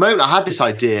 And the moment I had this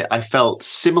idea, I felt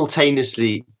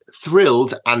simultaneously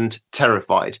thrilled and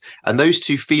terrified. And those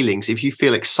two feelings, if you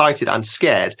feel excited and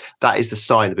scared, that is the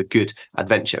sign of a good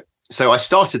adventure. So I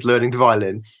started learning the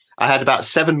violin. I had about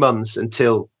 7 months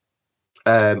until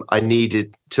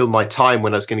till my time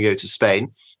when I was going to go to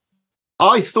Spain.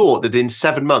 I thought that in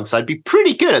 7 months, I'd be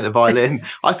pretty good at the violin.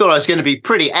 I thought I was going to be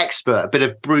pretty expert, a bit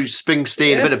of Bruce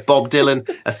Springsteen, a bit of Bob Dylan,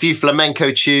 a few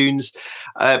flamenco tunes.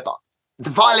 The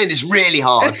violin is really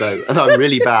hard, though, and I'm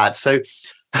really bad. So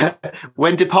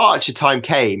when departure time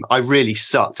came, I really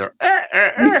sucked.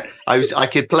 I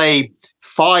could play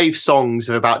 5 songs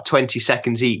of about 20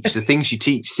 seconds each, the things you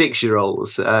teach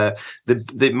 6-year-olds.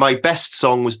 My best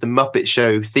song was the Muppet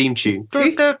Show theme tune.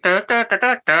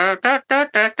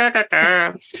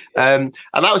 And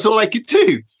that was all I could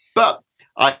do. But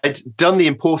I'd done the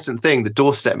important thing, the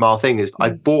doorstep mile thing, is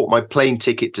I bought my plane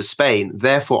ticket to Spain.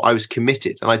 Therefore, I was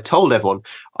committed. And I told everyone,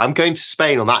 I'm going to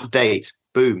Spain on that date.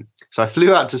 Boom. So I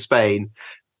flew out to Spain,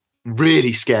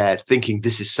 really scared, thinking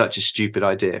this is such a stupid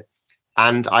idea.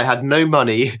 And I had no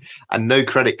money and no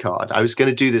credit card. I was going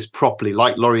to do this properly,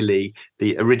 like Laurie Lee,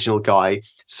 the original guy.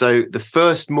 So the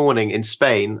first morning in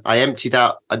Spain, I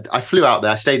flew out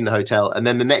there, I stayed in the hotel. And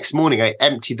then the next morning, I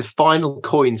emptied the final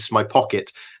coins from my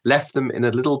pocket, left them in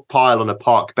a little pile on a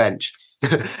park bench,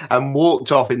 and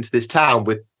walked off into this town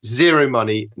with 0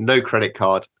 money, no credit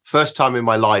card. First time in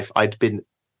my life,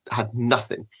 had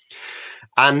nothing.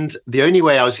 And the only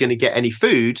way I was going to get any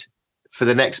food for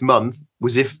the next month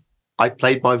was if I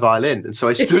played my violin. And so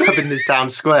I stood up in this town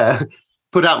square,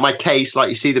 put out my case like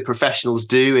you see the professionals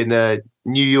do in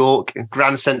New York,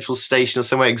 Grand Central Station or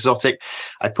somewhere exotic.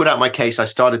 I put out my case. I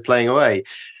started playing away.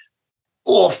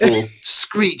 Awful,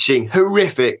 screeching,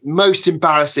 horrific, most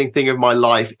embarrassing thing of my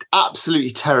life.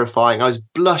 Absolutely terrifying. I was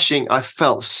blushing. I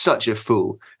felt such a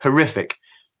fool. Horrific.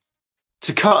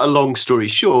 to cut a long story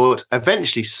short,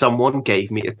 eventually someone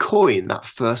gave me a coin, that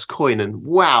first coin. And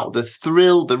wow, the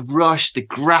thrill, the rush, the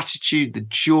gratitude, the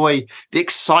joy, the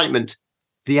excitement,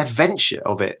 the adventure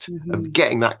of it, of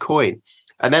getting that coin.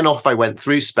 And then off I went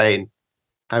through Spain.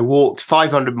 I walked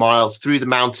 500 miles through the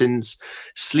mountains,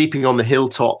 sleeping on the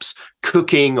hilltops,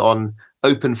 cooking on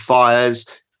open fires,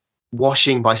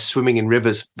 washing by swimming in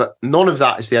rivers. But none of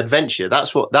that is the adventure.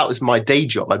 That was my day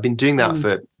job. I've been doing that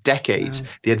for decades. Wow.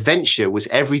 The adventure was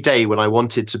every day when I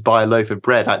wanted to buy a loaf of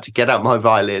bread, I had to get out my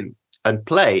violin and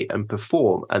play and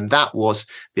perform. And that was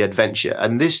the adventure.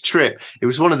 And this trip, it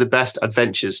was one of the best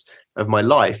adventures of my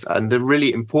life. And the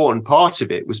really important part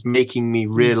of it was making me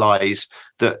realize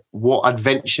that what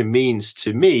adventure means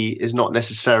to me is not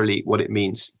necessarily what it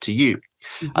means to you.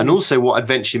 And also what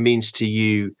adventure means to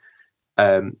you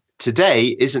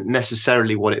today isn't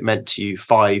necessarily what it meant to you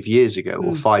 5 years ago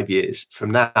or 5 years from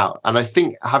now. And I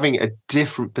think having a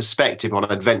different perspective on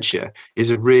adventure is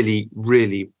a really,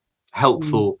 really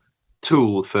helpful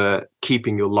tool for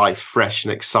keeping your life fresh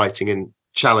and exciting and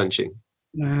challenging.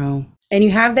 Wow. And you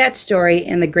have that story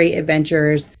in the Great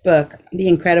Adventures book, The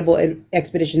Incredible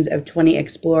Expeditions of 20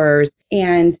 Explorers.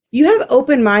 And you have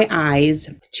opened my eyes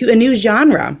to a new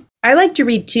genre. I like to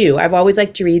read too. I've always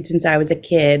liked to read since I was a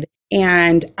kid.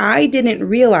 And I didn't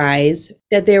realize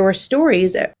that there were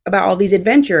stories about all these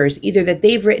adventurers, either that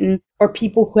they've written or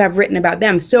people who have written about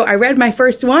them. So I read my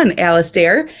first one,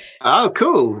 Alastair. Oh,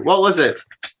 cool. What was it?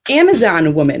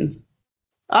 Amazon Woman.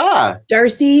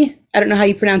 Darcy, I don't know how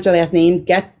you pronounce her last name,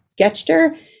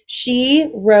 Getchter.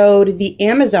 She rode the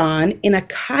Amazon in a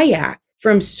kayak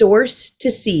from source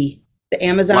to sea, the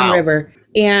Amazon River.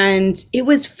 And it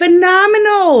was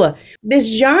phenomenal.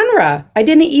 This genre, I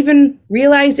didn't even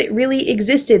realize it really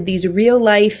existed, these real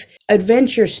life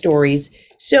adventure stories.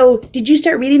 So did you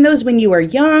start reading those when you were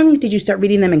young? Did you start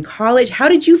reading them in college? How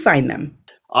did you find them?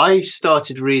 I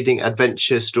started reading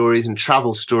adventure stories and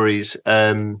travel stories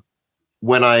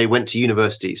when I went to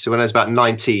university. So when I was about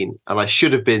 19 and I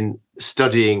should have been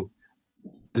studying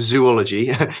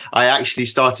zoology, I actually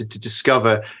started to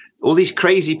discover all these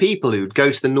crazy people who'd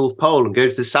go to the North Pole and go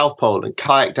to the South Pole and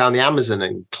kayak down the Amazon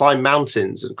and climb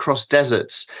mountains and cross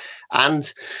deserts.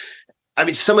 And I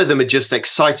mean, some of them are just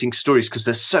exciting stories because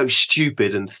they're so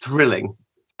stupid and thrilling.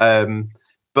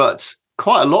 But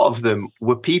quite a lot of them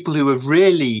were people who were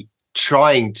really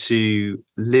trying to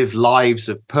live lives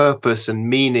of purpose and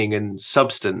meaning and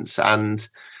substance. And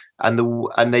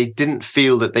they didn't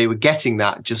feel that they were getting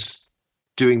that just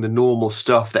doing the normal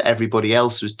stuff that everybody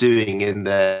else was doing in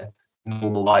their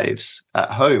normal lives at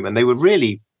home. And they were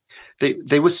really,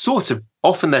 they were sort of,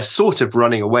 often they're sort of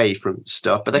running away from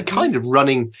stuff, but they're kind of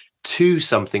running to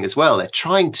something as well. They're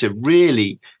trying to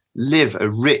really live a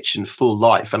rich and full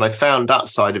life. And I found that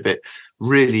side of it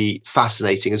really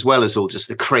fascinating, as well as all just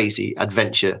the crazy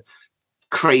adventure,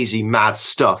 crazy mad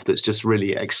stuff that's just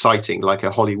really exciting, like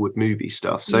a Hollywood movie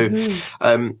stuff. So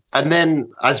and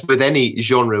then, as with any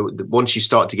genre, once you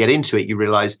start to get into it, you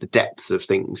realize the depths of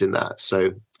things in that.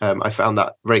 So I found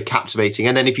that very captivating.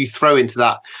 And then if you throw into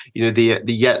that, you know,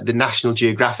 the National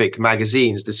Geographic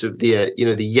magazines,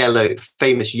 the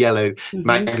famous yellow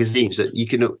magazines that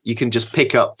you can just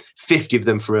pick up 50 of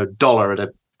them for $1 at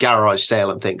a garage sale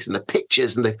and things, and the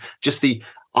pictures and the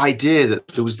idea that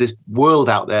there was this world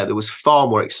out there that was far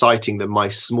more exciting than my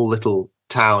small little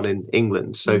town in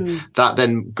England. So that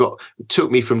then took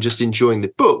me from just enjoying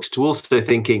the books to also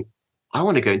thinking, I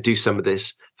want to go and do some of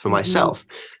this for myself.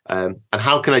 And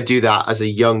how can I do that as a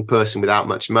young person without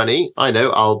much money? I know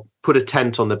I'll put a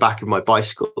tent on the back of my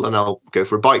bicycle and I'll go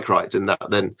for a bike ride. And that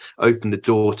then opened the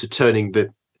door to turning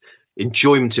the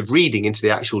enjoyment of reading into the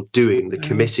actual doing, the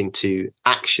committing to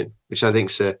action, which I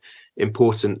think is a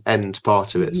important end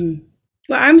part of it.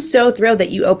 Well, I'm so thrilled that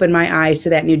you opened my eyes to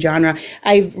that new genre.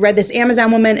 I've read this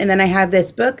Amazon Woman, and then I have this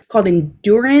book called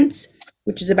Endurance,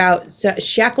 which is about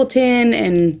Shackleton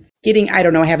and getting, I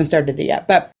don't know, I haven't started it yet,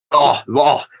 but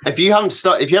if you haven't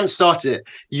started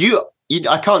it,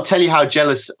 I can't tell you how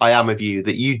jealous I am of you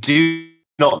that you do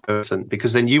not person,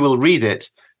 because then you will read it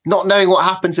not knowing what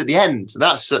happens at the end.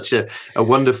 That's such a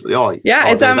wonderful.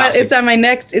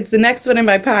 It's the next one in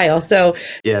my pile. So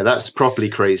yeah, that's properly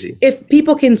crazy. If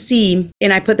people can see,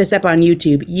 and I put this up on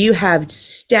YouTube, you have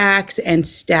stacks and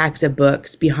stacks of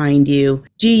books behind you.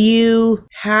 Do you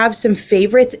have some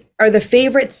favorites? Are the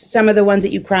favorites some of the ones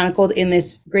that you chronicled in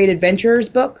this Great Adventures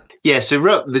book? Yeah. So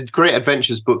the Great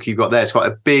Adventures book you got there, it's got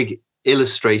a big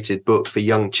illustrated book for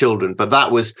young children, but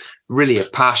that was really a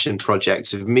passion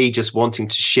project of me just wanting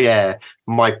to share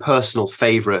my personal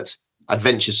favorite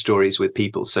adventure stories with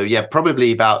people. So yeah,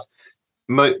 probably about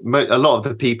a lot of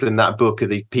the people in that book are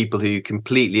the people who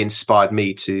completely inspired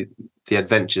me to the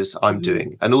adventures I'm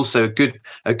doing. And also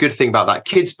a good thing about that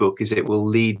kids book is it will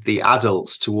lead the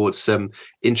adults towards some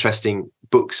interesting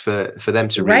books for them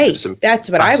to read. Right. That's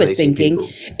what I was thinking. People.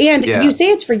 And you say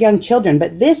it's for young children,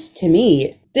 but this, to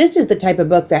me, this is the type of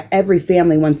book that every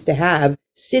family wants to have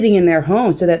sitting in their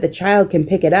home so that the child can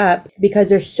pick it up, because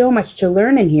there's so much to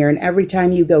learn in here. And every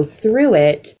time you go through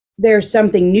it, there's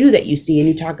something new that you see, and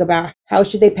you talk about how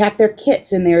should they pack their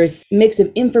kits, and there's a mix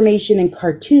of information and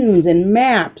cartoons and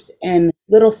maps and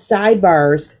little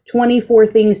sidebars, 24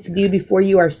 things to do before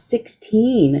you are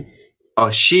 16. Oh,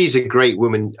 she's a great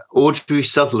woman. Audrey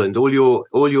Sutherland, all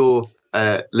your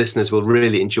listeners will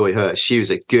really enjoy her. She was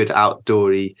a good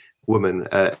outdoorsy woman.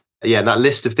 And that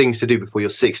list of things to do before you're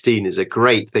 16 is a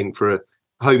great thing for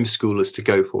homeschoolers to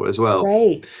go for as well.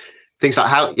 Right. Things like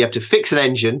how you have to fix an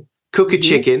engine, cook a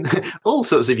chicken, all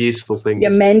sorts of useful things. You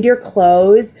mend your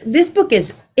clothes. This book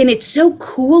is, and it's so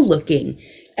cool looking.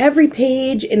 Every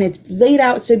page, and it's laid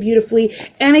out so beautifully,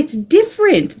 and it's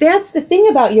different. That's the thing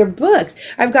about your books.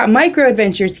 I've got Micro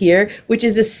Adventures here, which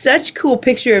is such cool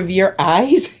picture of your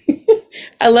eyes.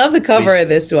 I love the cover of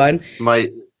this one.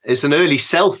 It's an early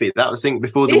selfie. That was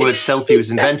before the word selfie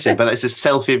was invented, but it's a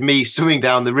selfie of me swimming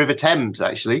down the River Thames,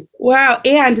 actually. Wow.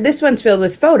 And this one's filled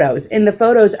with photos, and the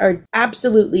photos are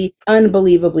absolutely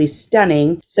unbelievably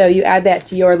stunning. So you add that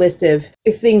to your list of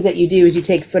things that you do is you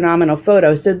take phenomenal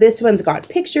photos. So this one's got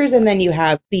pictures, and then you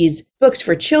have these books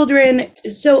for children.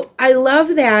 So I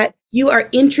love that you are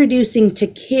introducing to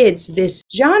kids this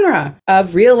genre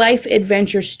of real life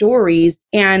adventure stories.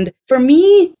 And for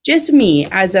me, just me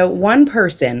as a one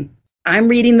person, I'm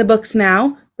reading the books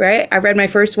now, right? I read my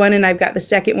first one and I've got the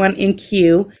second one in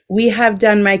queue. We have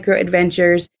done Micro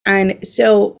Adventures. And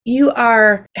so you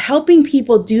are helping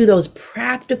people do those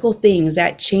practical things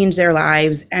that change their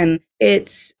lives. And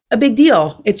it's a big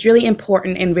deal. It's really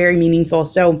important and very meaningful.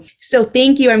 So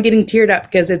thank you. I'm getting teared up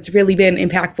because it's really been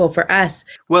impactful for us.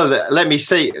 Well, let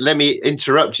me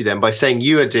interrupt you then by saying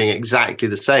you are doing exactly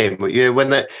the same. You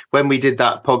know, when we did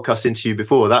that podcast interview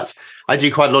before, I do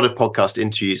quite a lot of podcast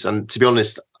interviews, and to be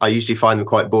honest, I usually find them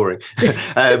quite boring.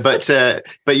 But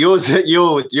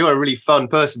you're a really fun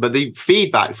person. But the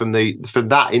feedback from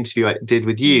that interview I did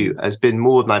with you has been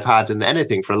more than I've had in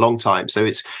anything for a long time. So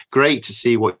it's great to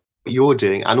see what you're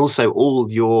doing, and also all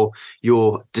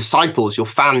your disciples, your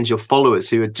fans, your followers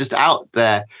who are just out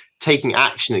there taking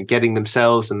action and getting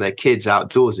themselves and their kids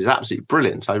outdoors is absolutely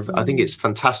brilliant. I think it's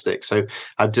fantastic. So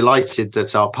I'm delighted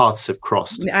that our paths have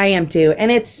crossed. I am too. And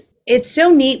it's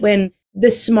so neat when the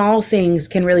small things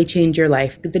can really change your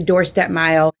life. The doorstep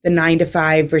mile, the 9 to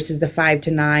 5 versus the 5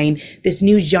 to 9, this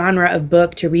new genre of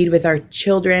book to read with our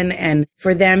children, and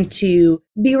for them to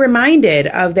be reminded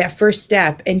of that first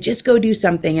step and just go do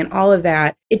something, and all of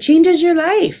that. It changes your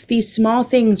life. These small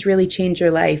things really change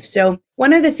your life. So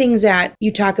one of the things that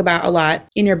you talk about a lot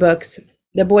in your books,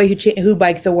 The Boy Who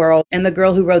Biked the World and The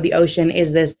Girl Who Rode the Ocean,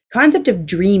 is this concept of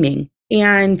dreaming.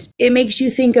 And it makes you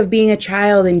think of being a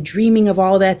child and dreaming of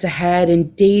all that's ahead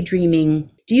and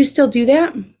daydreaming. Do you still do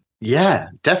that? Yeah,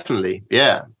 definitely.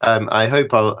 Yeah. I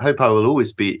hope I will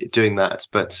always be doing that.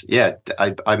 But yeah,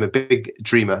 I'm a big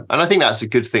dreamer. And I think that's a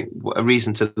good thing, a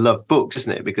reason to love books,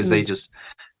 isn't it? Because they just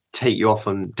take you off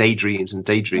on daydreams and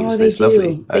daydreams. Oh, they it's do.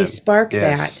 Lovely. They spark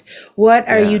that. What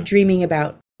are you dreaming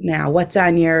about now? What's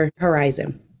on your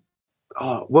horizon?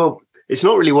 Oh, well, it's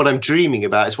not really what I'm dreaming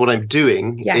about. It's what I'm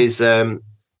doing. Yes.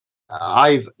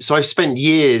 I've spent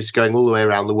years going all the way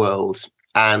around the world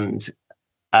and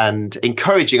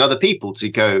encouraging other people to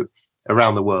go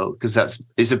around the world, because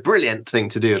it's a brilliant thing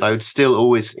to do. And I would still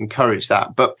always encourage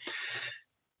that. But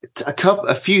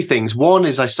a few things. One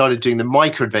is I started doing the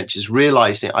micro adventures,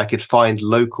 realizing I could find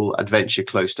local adventure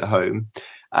close to home.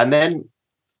 And then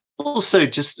also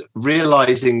just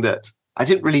realizing that I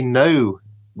didn't really know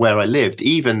where I lived,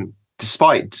 even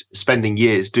despite spending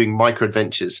years doing micro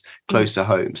adventures close to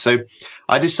home. So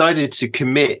I decided to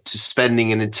commit to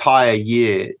spending an entire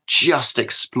year just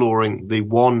exploring the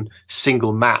one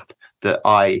single map that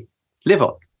I live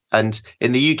on. And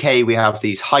in the UK, we have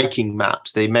these hiking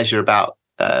maps. They measure about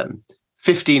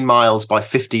 15 miles by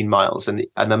 15 miles. And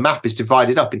the map is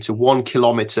divided up into 1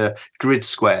 kilometer grid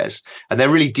squares. And they're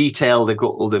really detailed. They've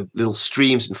got all the little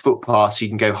streams and footpaths. So you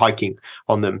can go hiking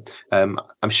on them.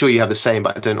 I'm sure you have the same,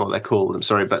 but I don't know what they're called. I'm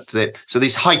sorry. But so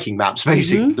these hiking maps,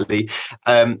 basically,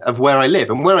 of where I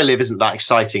live. And where I live isn't that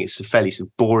exciting. It's a fairly sort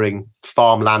of boring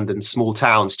farmland and small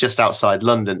towns just outside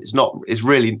London. It's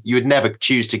really, you would never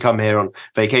choose to come here on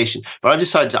vacation. But I've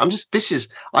decided I'm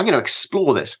going to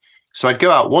explore this. So I'd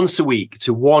go out once a week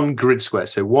to 1 grid square,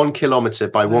 so 1 kilometer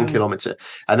by 1 kilometer.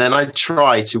 And then I'd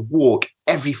try to walk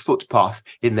every footpath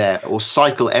in there or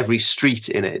cycle every street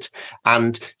in it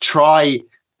and try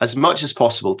as much as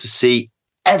possible to see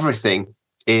everything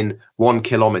in 1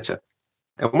 kilometer.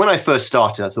 And when I first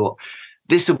started, I thought,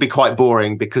 this will be quite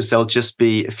boring because there'll just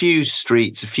be a few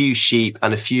streets, a few sheep,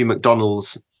 and a few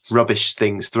McDonald's rubbish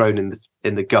things thrown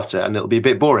in the gutter, and it'll be a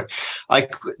bit boring.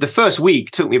 The first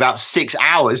week took me about 6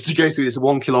 hours to go through this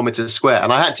 1 kilometer square,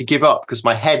 and I had to give up because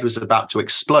my head was about to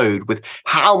explode with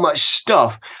how much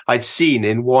stuff I'd seen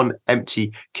in 1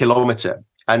 empty kilometer.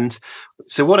 And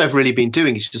so what I've really been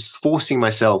doing is just forcing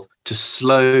myself to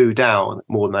slow down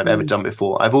more than I've ever done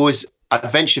before.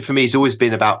 Adventure for me has always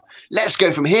been about, let's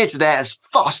go from here to there as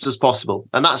fast as possible.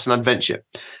 And that's an adventure.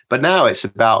 But now it's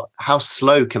about how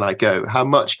slow can I go? How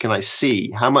much can I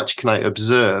see? How much can I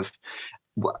observe?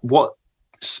 What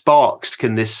sparks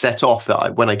can this set off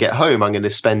that when I get home, I'm going to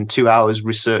spend 2 hours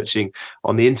researching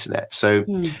on the internet. So,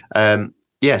 so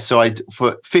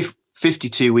for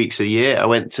 52 weeks a year, I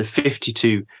went to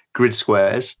 52 grid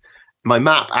squares. My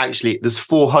map, actually, there's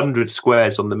 400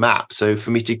 squares on the map. So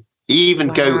for me to even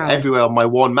go everywhere on my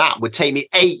one map would take me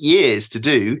 8 years to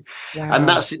do. And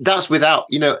that's without,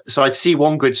 so I'd see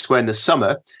 1 grid square in the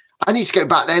summer. I need to go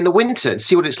back there in the winter and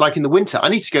see what it's like in the winter. I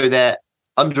need to go there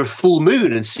under a full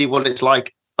moon and see what it's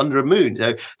like under a moon.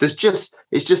 So it's just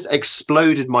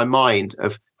exploded my mind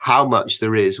of how much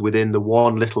there is within the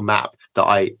one little map that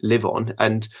I live on.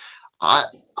 And I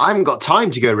haven't got time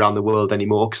to go around the world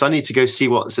anymore because I need to go see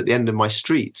what's at the end of my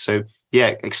street. So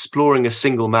yeah, exploring a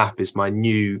single map is my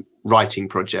new writing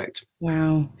project.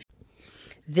 Wow.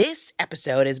 This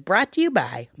episode is brought to you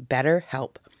by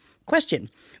BetterHelp. Question: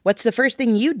 what's the first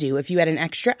thing you'd do if you had an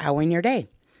extra hour in your day?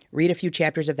 Read a few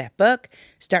chapters of that book,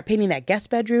 start painting that guest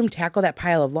bedroom, tackle that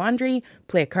pile of laundry,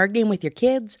 play a card game with your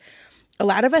kids. A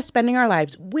lot of us spending our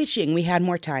lives wishing we had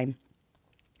more time.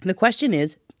 The question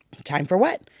is, time for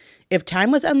what? If time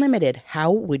was unlimited,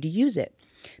 how would you use it?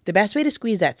 The best way to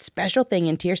squeeze that special thing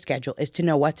into your schedule is to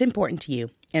know what's important to you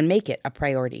and make it a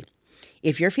priority.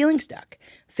 If you're feeling stuck,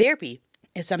 therapy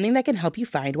is something that can help you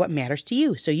find what matters to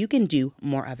you so you can do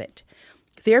more of it.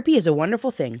 Therapy is a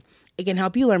wonderful thing. It can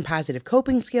help you learn positive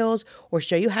coping skills or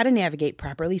show you how to navigate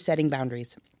properly setting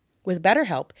boundaries. With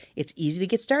BetterHelp, it's easy to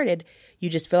get started. You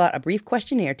just fill out a brief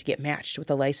questionnaire to get matched with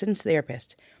a licensed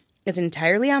therapist. It's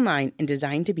entirely online and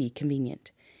designed to be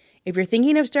convenient. If you're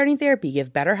thinking of starting therapy,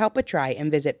 give BetterHelp a try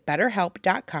and visit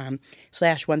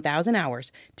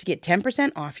betterhelp.com/1000hours to get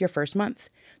 10% off your first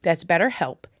month. That's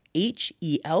BetterHelp,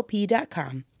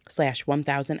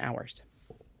 HELP.com/1000hours.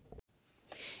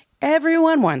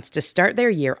 Everyone wants to start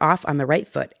their year off on the right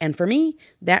foot, and for me,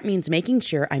 that means making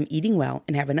sure I'm eating well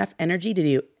and have enough energy to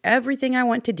do everything I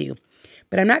want to do.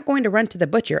 But I'm not going to run to the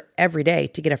butcher every day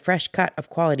to get a fresh cut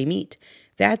of quality meat.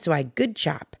 That's why Good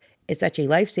Chop is such a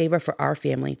lifesaver for our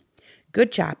family.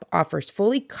 Good Chop offers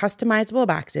fully customizable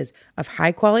boxes of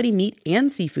high-quality meat and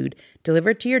seafood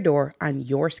delivered to your door on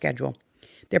your schedule.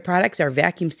 Their products are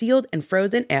vacuum sealed and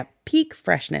frozen at peak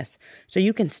freshness, so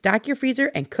you can stock your freezer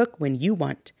and cook when you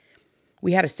want.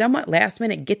 We had a somewhat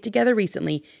last-minute get-together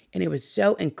recently, and it was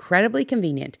so incredibly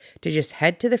convenient to just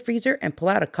head to the freezer and pull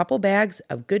out a couple bags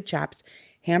of Good Chop's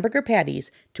hamburger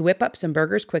patties to whip up some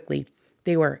burgers quickly.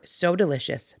 They were so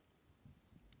delicious.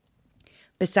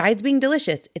 Besides being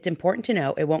delicious, it's important to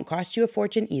know it won't cost you a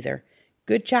fortune either.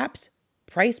 Good Chop's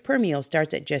price per meal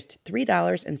starts at just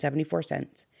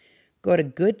 $3.74. Go to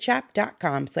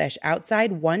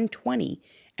goodchop.com/outside120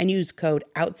 and use code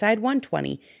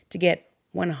outside120 to get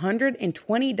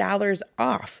 $120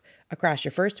 off across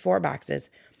your first 4 boxes.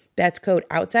 That's code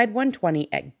outside120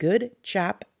 at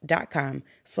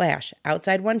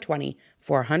goodchop.com/outside120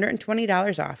 for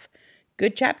 $120 off.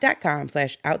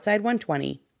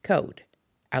 goodchop.com/outside120, code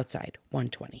outside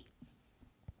 120.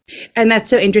 And that's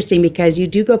so interesting because you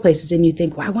do go places and you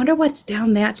think, well, I wonder what's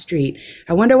down that street.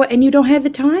 I wonder what, and you don't have the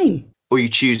time. Or you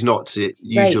choose not to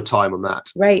use your time on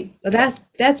that. Right. Well,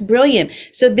 that's brilliant.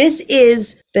 So this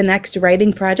is the next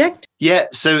writing project? Yeah.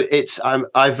 So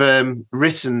I've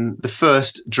written the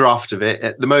first draft of it.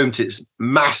 At the moment, it's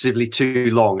massively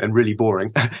too long and really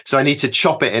boring. So I need to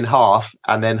chop it in half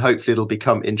and then hopefully it'll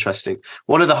become interesting.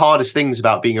 One of the hardest things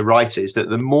about being a writer is that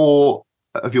the more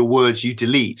of your words you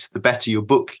delete, the better your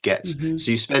book gets. Mm-hmm.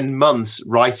 So you spend months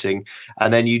writing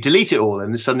and then you delete it all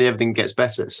and suddenly everything gets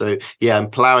better. So yeah, I'm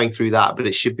plowing through that, but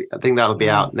I think that'll be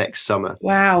out next summer.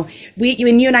 Wow.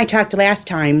 When you and I talked last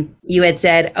time, you had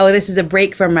said, oh, this is a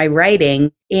break from my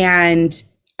writing. And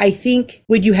I think,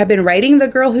 would you have been writing The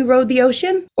Girl Who Rode the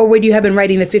Ocean, or would you have been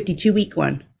writing the 52-week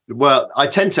one? Well, I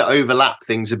tend to overlap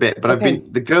things a bit, but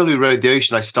the Girl Who Rode the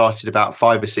Ocean I started about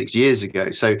 5 or 6 years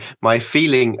ago. So my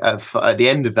feeling of at the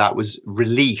end of that was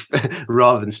relief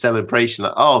rather than celebration.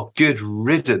 Like, oh, good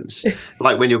riddance.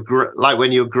 like when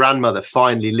your grandmother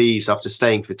finally leaves after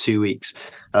staying for 2 weeks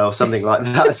or something like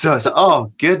that. So I was like,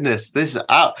 oh goodness, this is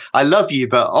out. I love you,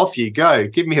 but off you go.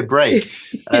 Give me a break.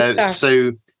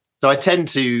 So I tend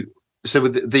to. So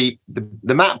with the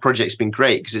map project's been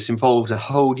great because it's involved a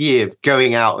whole year of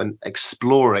going out and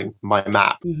exploring my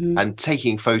map and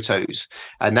taking photos.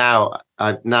 And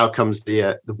now comes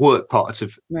the work part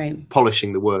of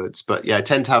polishing the words. But yeah, I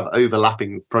tend to have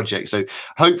overlapping projects. So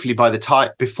hopefully by the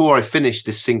time before I finish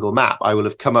this single map, I will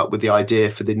have come up with the idea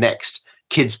for the next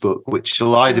kids book, which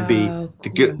will either be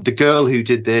the girl who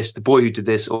did this, the boy who did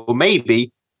this, or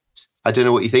maybe, I don't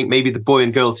know what you think, maybe the boy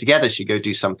and girl together should go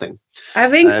do something. I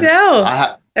think so.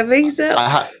 I think so.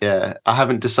 I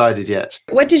haven't decided yet.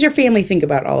 What does your family think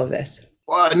about all of this?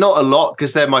 Well, not a lot,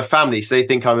 because they're my family, so they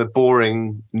think I'm a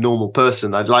boring, normal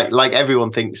person. I'd like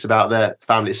everyone thinks about their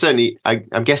family. Certainly,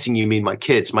 I'm guessing you mean my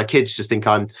kids. My kids just think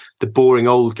I'm the boring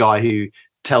old guy who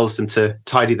tells them to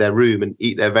tidy their room and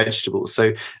eat their vegetables.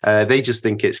 So they just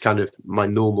think it's kind of my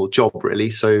normal job,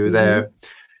 really. So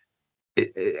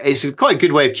it's quite a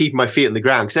good way of keeping my feet on the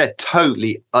ground because they're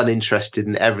totally uninterested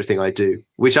in everything I do,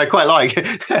 which I quite like.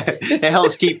 It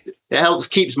helps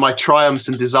keeps my triumphs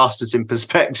and disasters in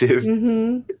perspective.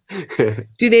 Do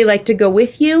they like to go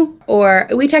with you? Or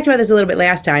we talked about this a little bit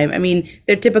last time. I mean,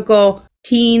 they're typical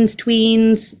teens,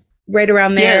 tweens, right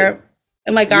around there. Yeah.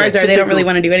 And like ours they don't really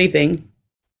want to do anything.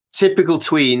 Typical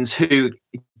tweens who,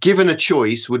 given a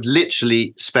choice, would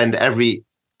literally spend every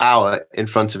hour in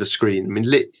front of a screen. I mean,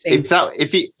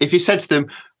 if you said to them,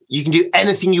 you can do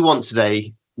anything you want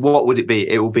today, what would it be?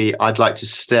 It will be, I'd like to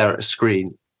stare at a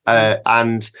screen.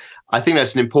 And I think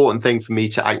that's an important thing for me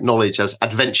to acknowledge as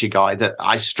adventure guy, that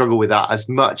I struggle with that as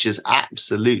much as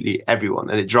absolutely everyone,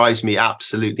 and it drives me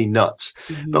absolutely nuts.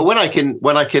 But when I can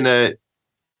get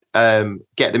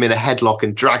them in a headlock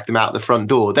and drag them out the front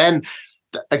door, then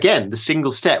again, the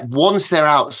single step, once they're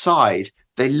outside,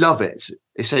 they love it.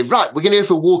 They say, right, we're going to go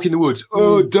for a walk in the woods.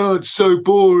 Oh, Dad, so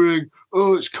boring.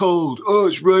 Oh, it's cold. Oh,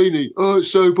 it's rainy. Oh,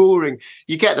 it's so boring.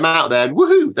 You get them out there and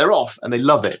woohoo, they're off and they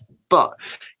love it. But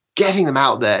getting them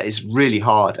out there is really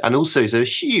hard. And also it's a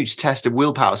huge test of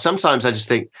willpower. Sometimes I just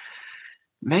think,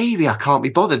 maybe I can't be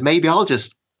bothered. Maybe I'll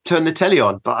just turn the telly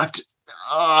on. But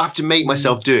I have to make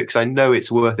myself do it because I know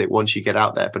it's worth it once you get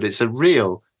out there. But it's a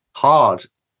real hard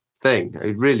thing.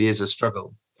 It really is a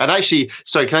struggle. And actually,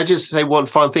 sorry, can I just say one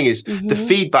final thing is the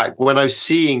feedback when I was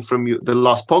seeing from the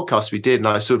last podcast we did, and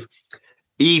I was sort of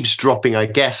eavesdropping, I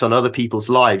guess, on other people's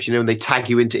lives, you know, when they tag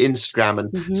you into Instagram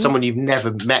and someone you've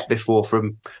never met before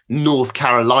from North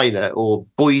Carolina or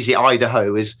Boise,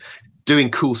 Idaho is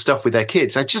doing cool stuff with their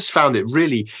kids. I just found it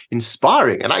really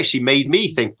inspiring and actually made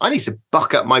me think I need to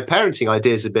buck up my parenting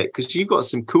ideas a bit because you've got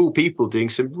some cool people doing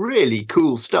some really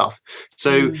cool stuff.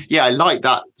 So yeah, I like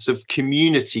that sort of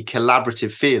community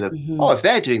collaborative feel of, oh, if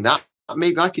they're doing that,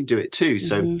 maybe I can do it too.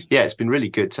 So yeah, it's been really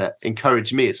good to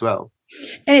encourage me as well.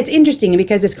 And it's interesting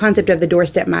because this concept of the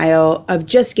doorstep mile, of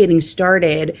just getting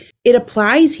started, it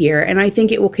applies here. And I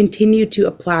think it will continue to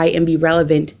apply and be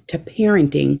relevant to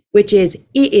parenting, which is,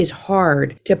 it is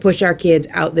hard to push our kids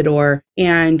out the door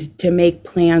and to make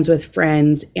plans with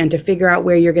friends and to figure out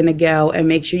where you're going to go and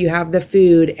make sure you have the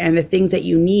food and the things that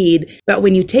you need. But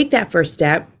when you take that first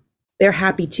step, they're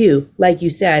happy too. Like you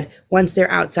said, once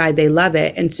they're outside, they love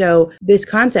it. And so this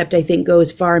concept, I think,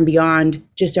 goes far and beyond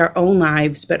just our own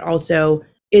lives, but also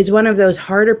is one of those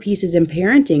harder pieces in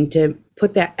parenting, to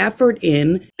put that effort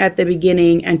in at the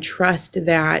beginning and trust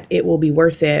that it will be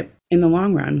worth it in the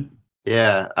long run.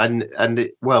 Yeah.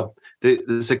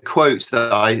 There's a quote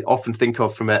that I often think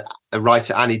of from a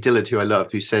writer, Annie Dillard, who I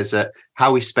love, who says that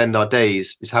how we spend our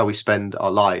days is how we spend our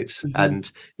lives.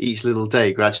 And each little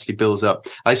day gradually builds up.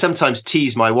 I sometimes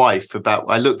tease my wife about,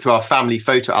 I look through our family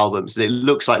photo albums and it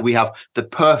looks like we have the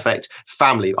perfect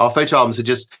family. Our photo albums are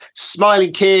just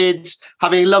smiling kids,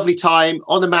 having a lovely time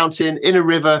on a mountain, in a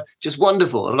river, just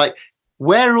wonderful. I'm like,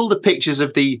 where are all the pictures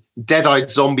of the dead-eyed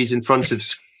zombies in front of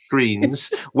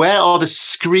screens? Where are the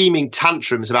screaming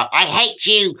tantrums about, I hate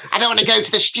you, I don't want to go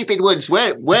to the stupid woods?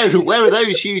 Where are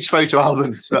those huge photo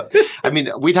albums? But, I mean,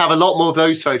 we'd have a lot more of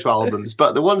those photo albums,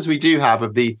 but the ones we do have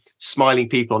of the smiling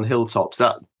people on hilltops,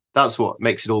 that's what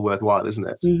makes it all worthwhile, isn't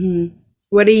it?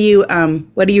 What are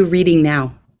you reading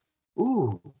now?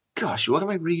 Ooh, gosh, what am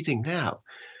I reading now?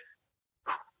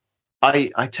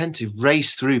 I tend to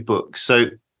race through books. So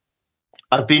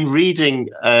I've been reading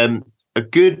a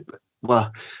good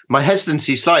well, my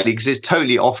hesitancy slightly because it's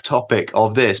totally off topic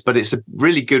of this, but it's a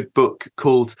really good book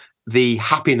called The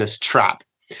Happiness Trap,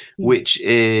 which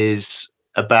is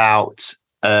about,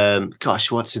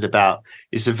 what's it about?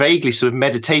 It's a vaguely sort of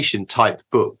meditation type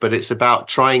book, but it's about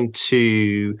trying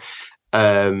to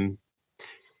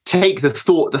take the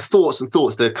thoughts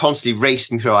that are constantly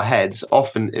racing through our heads.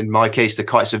 Often, in my case, they're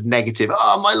quite sort of negative.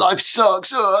 Oh, my life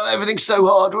sucks. Oh, everything's so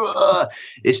hard.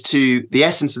 The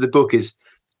essence of the book is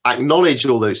acknowledge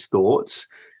all those thoughts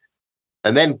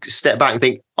and then step back and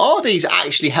think, are these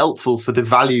actually helpful for the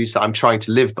values that I'm trying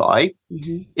to live by?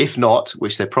 Mm-hmm. If not,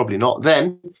 which they're probably not,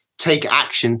 then take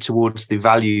action towards the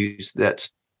values that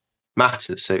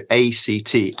matter. So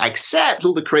ACT, accept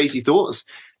all the crazy thoughts,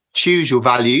 choose your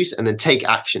values, and then take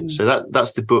action. So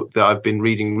that's the book that I've been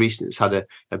reading recently. It's had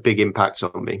a big impact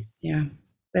on me. Yeah,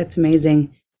 that's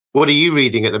amazing. What are you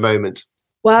reading at the moment?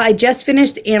 Well, I just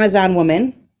finished Amazon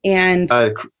Woman, and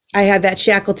I have that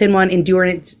Shackleton one,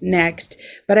 Endurance, next.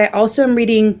 But I also am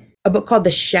reading a book called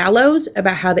The Shallows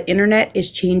about how the internet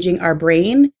is changing our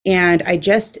brain. And I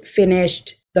just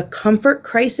finished The Comfort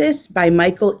Crisis by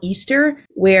Michael Easter,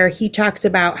 where he talks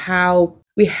about how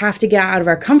we have to get out of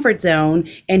our comfort zone.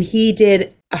 And he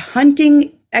did a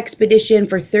hunting expedition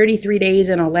for 33 days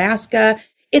in Alaska.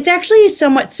 It's actually a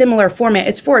somewhat similar format.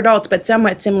 It's for adults, but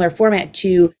somewhat similar format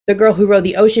to The Girl Who Rode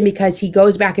the Ocean, because he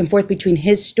goes back and forth between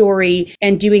his story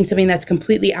and doing something that's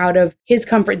completely out of his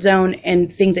comfort zone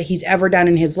and things that he's ever done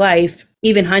in his life.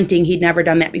 Even hunting, he'd never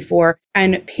done that before.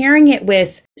 And pairing it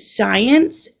with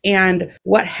science and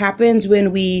what happens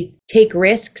when we take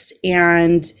risks.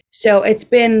 And so that's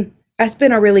been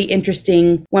a really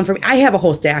interesting one for me. I have a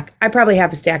whole stack. I probably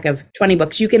have a stack of 20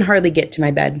 books. You can hardly get to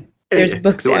my bed. There's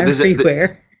books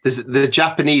everywhere. The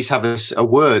Japanese have a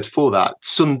word for that.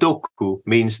 Tsundoku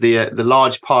means the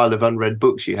large pile of unread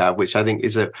books you have, which I think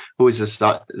is always a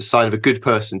sign of a good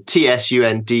person.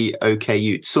 Tsundoku.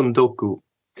 Tsundoku.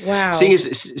 Wow.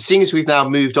 Seeing as we've now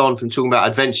moved on from talking about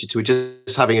adventure to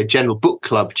just having a general book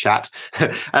club chat,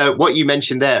 what you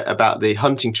mentioned there about the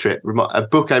hunting trip, a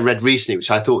book I read recently, which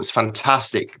I thought was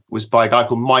fantastic, was by a guy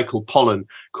called Michael Pollan,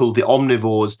 called The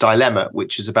Omnivore's Dilemma,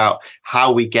 which is about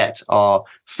how we get our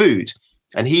food.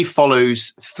 And he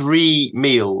follows 3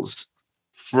 meals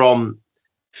from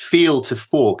field to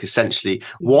fork, essentially.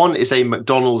 One is a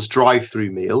McDonald's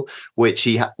drive-through meal, which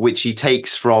he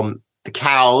takes from the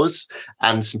cows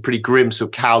and some pretty grim sort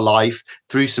of cow life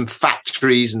through some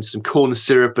factories and some corn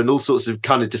syrup and all sorts of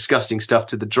kind of disgusting stuff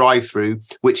to the drive-through,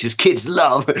 which his kids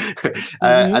love.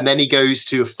 And then he goes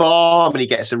to a farm and he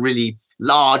gets a really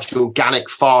large organic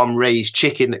farm raised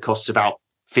chicken that costs about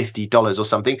 $50 or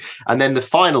something. And then the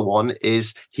final one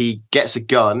is he gets a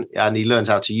gun and he learns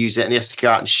how to use it and he has to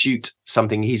go out and shoot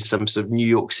something. He's some sort of New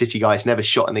York City guy. He's never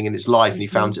shot anything in his life and he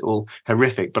found it all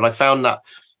horrific. But I found that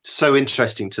so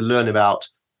interesting to learn about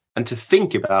and to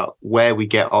think about where we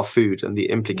get our food and the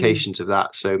implications of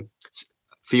that. So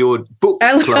for your book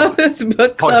club, love this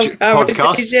book club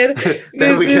conversation.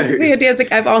 This is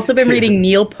fantastic. I've also been reading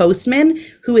Neil Postman,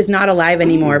 who is not alive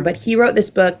anymore, but he wrote this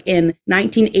book in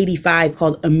 1985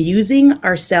 called Amusing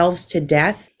Ourselves to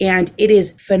Death. And it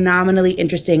is phenomenally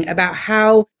interesting about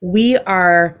how we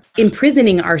are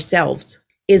imprisoning ourselves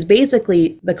is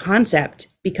basically the concept,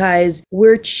 because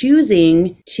we're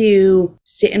choosing to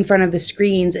sit in front of the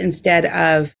screens instead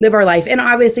of live our life. And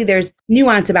obviously there's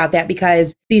nuance about that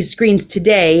because these screens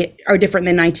today are different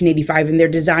than 1985 and they're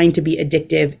designed to be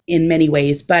addictive in many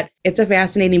ways. But it's a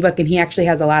fascinating book and he actually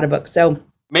has a lot of books. So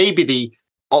maybe the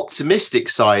optimistic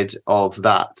side of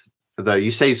that, though,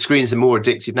 you say screens are more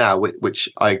addictive now, which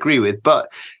I agree with,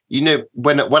 but you know,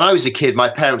 when I was a kid, my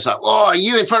parents were like, "Oh, are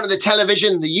you in front of the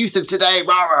television? The youth of today,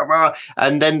 rah, rah, rah."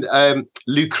 And then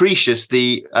Lucretius,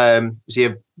 was he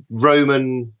a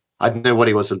Roman? I don't know what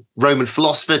he was, a Roman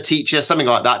philosopher, teacher, something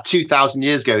like that, 2,000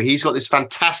 years ago. He's got this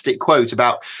fantastic quote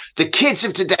about the kids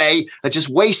of today are just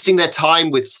wasting their time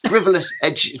with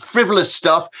frivolous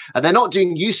stuff, and they're not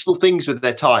doing useful things with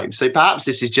their time. So perhaps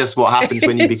this is just what happens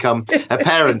when you become a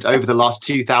parent over the last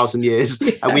 2,000 years,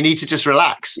 and we need to just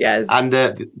relax. Yes. And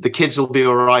the kids will be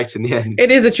all right in the end.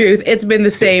 It is the truth. It's been the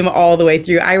same all the way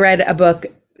through. I read a book,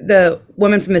 The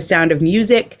Woman from the Sound of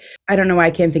Music. I don't know why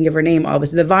I can't think of her name. All of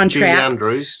us. The Von Trapp. Julie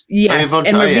Andrews.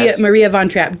 Yes. Maria Von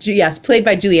Trapp. Yes. Played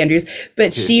by Julie Andrews.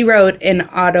 But she wrote an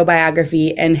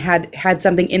autobiography and had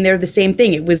something in there, the same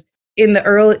thing. It was in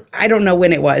the I don't know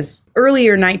when it was,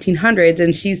 earlier 1900s.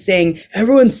 And she's saying,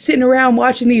 everyone's sitting around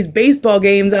watching these baseball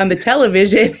games on the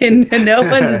television and no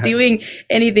one's doing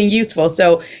anything useful.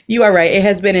 So you are right. It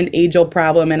has been an age-old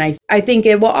problem. And I think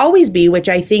it will always be, which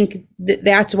I think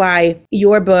that's why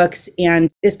your books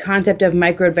and this concept of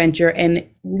microadventure and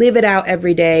live it out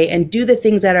every day and do the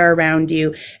things that are around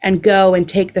you and go and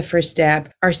take the first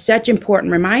step are such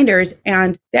important reminders.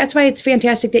 And that's why it's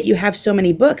fantastic that you have so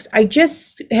many books. I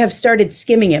just have started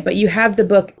skimming it, but you have the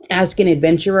book Ask an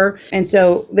Adventurer. And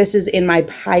so this is in my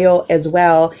pile as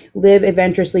well. Live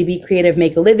adventurously, be creative,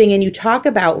 make a living. And you talk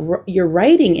about your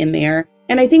writing in there.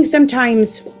 And I think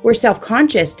sometimes we're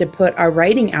self-conscious to put our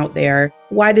writing out there.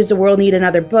 Why does the world need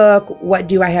another book? What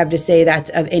do I have to say that's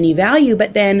of any value?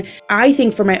 But then I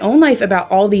think for my own life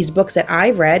about all these books that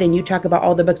I've read, and you talk about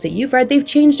all the books that you've read, they've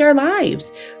changed our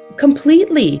lives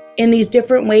completely in these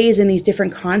different ways, in these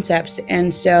different concepts.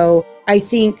 And so I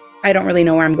think, I don't really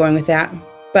know where I'm going with that,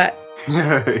 but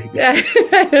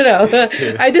I don't know.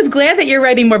 I'm just glad that you're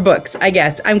writing more books, I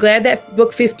guess. I'm glad that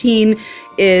book 15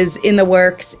 is in the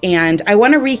works. And I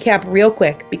want to recap real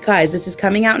quick because this is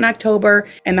coming out in October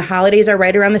and the holidays are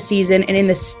right around the season. And in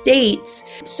the States,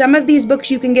 some of these books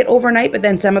you can get overnight, but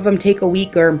then some of them take a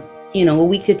week or, a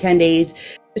week to 10 days.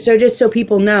 So just so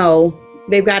people know,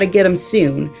 they've got to get them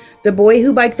soon. The Boy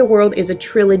Who Biked the World is a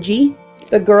trilogy.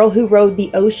 The Girl Who Rode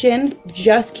the Ocean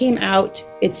just came out.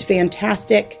 It's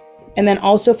fantastic. And then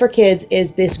also for kids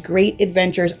is this Great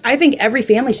Adventures. I think every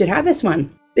family should have this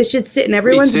one. This should sit in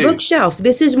everyone's bookshelf.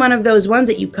 This is one of those ones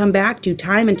that you come back to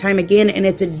time and time again, and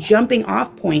it's a jumping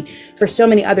off point for so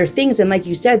many other things. And like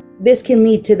you said, this can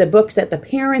lead to the books that the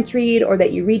parents read or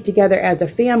that you read together as a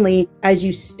family as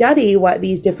you study what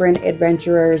these different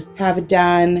adventurers have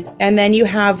done. And then you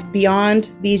have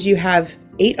beyond these, you have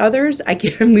 8 others.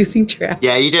 I'm losing track.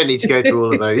 Yeah, you don't need to go through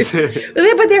all of those.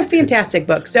 But they're fantastic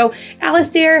books. So,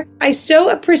 Alastair, I so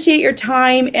appreciate your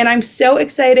time, and I'm so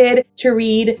excited to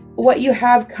read what you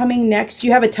have coming next. Do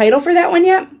you have a title for that one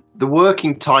yet? The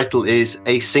working title is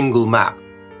A Single Map.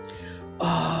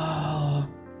 Oh,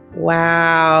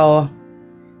 wow.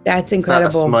 That's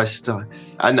incredible. That's my style.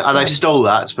 And I stole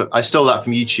that from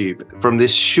YouTube, from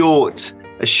this short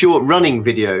running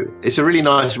video. It's a really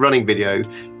nice running video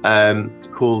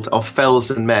called Of Fells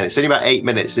and Men. It's only about 8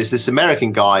 minutes. There's this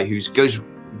American guy who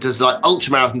does like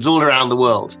ultra marathons all around the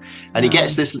world, and he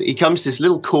comes to this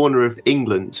little corner of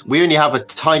England. We only have a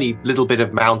tiny little bit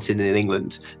of mountain in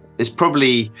England. It's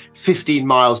probably 15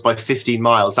 miles by 15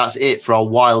 miles. That's it for our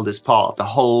wildest part of the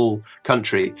whole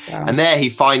country. Wow. And there he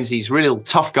finds these real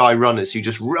tough guy runners who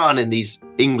just run in these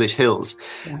English hills.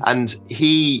 Yeah. And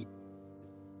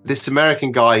this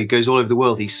American guy who goes all over the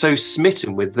world, he's so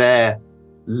smitten with their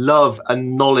love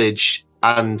and knowledge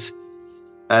and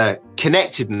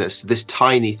connectedness to this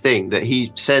tiny thing that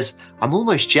he says, I'm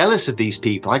almost jealous of these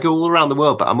people. I go all around the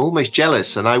world, but I'm almost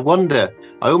jealous. And I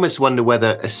almost wonder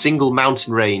whether a single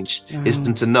mountain range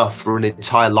isn't enough for an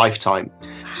entire lifetime.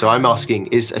 So I'm asking,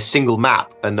 is a single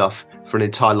map enough for an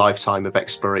entire lifetime of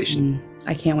exploration?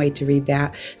 I can't wait to read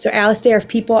that. So Alastair, if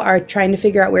people are trying to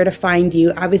figure out where to find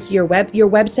you, obviously your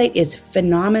website is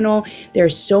phenomenal.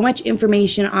 There's so much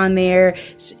information on there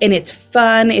and it's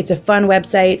fun. It's a fun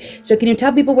website. So can you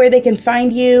tell people where they can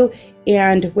find you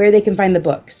and where they can find the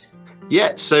books?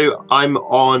 Yeah, so I'm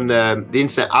on the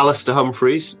internet,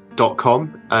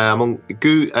 alastairhumphreys.com. I'm on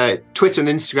Twitter and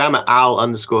Instagram at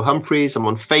al_Humphreys. I'm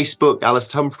on Facebook,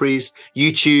 Alastair Humphreys.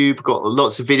 YouTube, got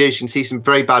lots of videos. You can see some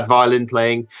very bad violin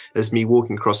playing as me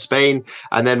walking across Spain.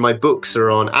 And then my books are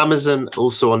on Amazon,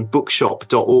 also on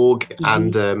bookshop.org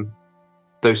and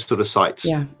those sort of sites.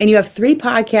 Yeah, and you have 3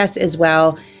 podcasts as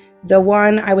well. The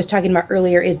one I was talking about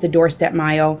earlier is The Doorstep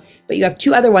Mile, but you have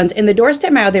 2 other ones. And The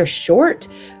Doorstep Mile, they're short.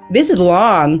 This is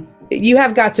long. You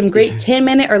have got some great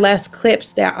 10-minute or less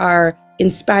clips that are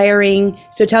inspiring.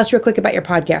 So tell us real quick about your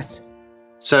podcast.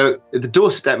 So The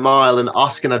Doorstep Mile and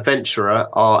Ask an Adventurer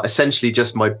are essentially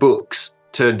just my books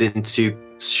turned into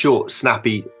short,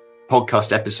 snappy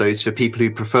podcast episodes for people who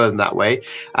prefer them that way.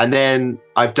 And then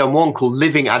I've done one called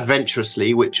Living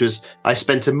Adventurously, which was, I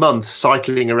spent a month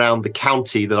cycling around the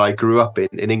county that I grew up in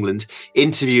England,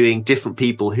 interviewing different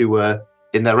people who were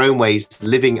in their own ways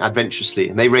living adventurously.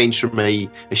 And they range from a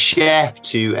chef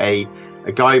to a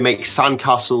guy who makes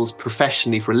sandcastles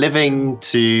professionally for a living,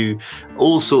 to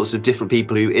all sorts of different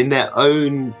people who in their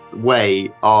own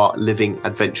way are living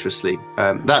adventurously.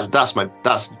 That's my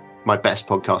best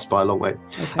podcast by a long way.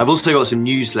 Okay. I've also got some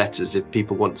newsletters if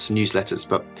people want some newsletters,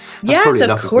 but yes,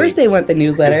 of course they want the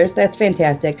newsletters. That's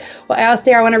fantastic. Well,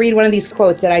 Alastair, I want to read one of these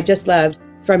quotes that I just loved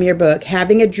from your book.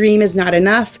 Having a dream is not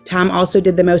enough. Tom also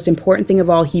did the most important thing of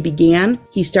all. He began.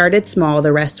 He started small.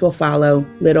 The rest will follow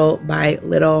little by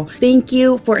little. Thank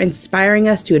you for inspiring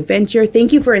us to adventure.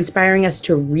 Thank you for inspiring us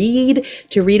to read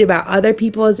about other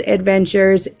people's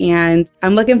adventures. And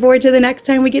I'm looking forward to the next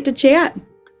time we get to chat.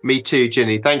 Me too,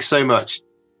 Ginny. Thanks so much.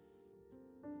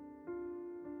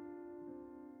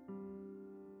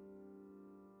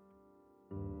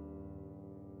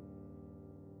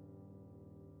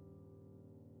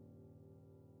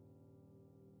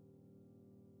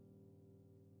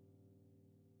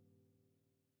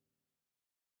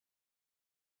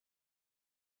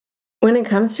 When it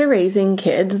comes to raising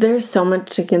kids, there's so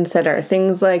much to consider.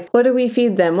 Things like, what do we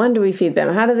feed them? When do we feed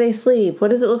them? How do they sleep?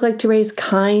 What does it look like to raise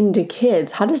kind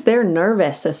kids? How does their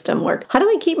nervous system work? How do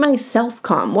I keep myself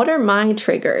calm? What are my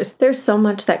triggers? There's so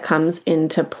much that comes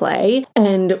into play,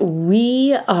 and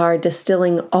we are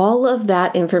distilling all of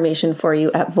that information for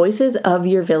you at Voices of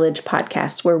Your Village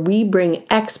podcast, where we bring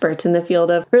experts in the field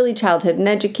of early childhood and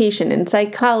education and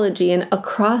psychology and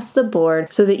across the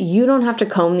board so that you don't have to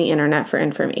comb the internet for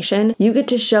information. You get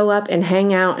to show up and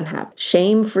hang out and have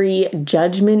shame-free,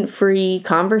 judgment-free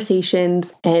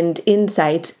conversations and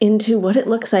insights into what it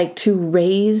looks like to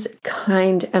raise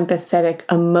kind, empathetic,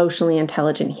 emotionally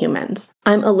intelligent humans.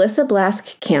 I'm Alyssa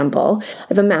Blask Campbell. I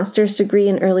have a master's degree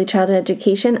in early childhood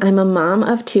education. I'm a mom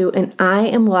of 2, and I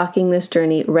am walking this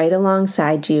journey right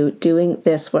alongside you doing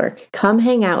this work. Come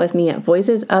hang out with me at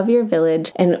Voices of Your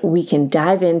Village, and we can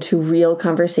dive into real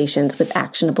conversations with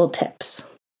actionable tips.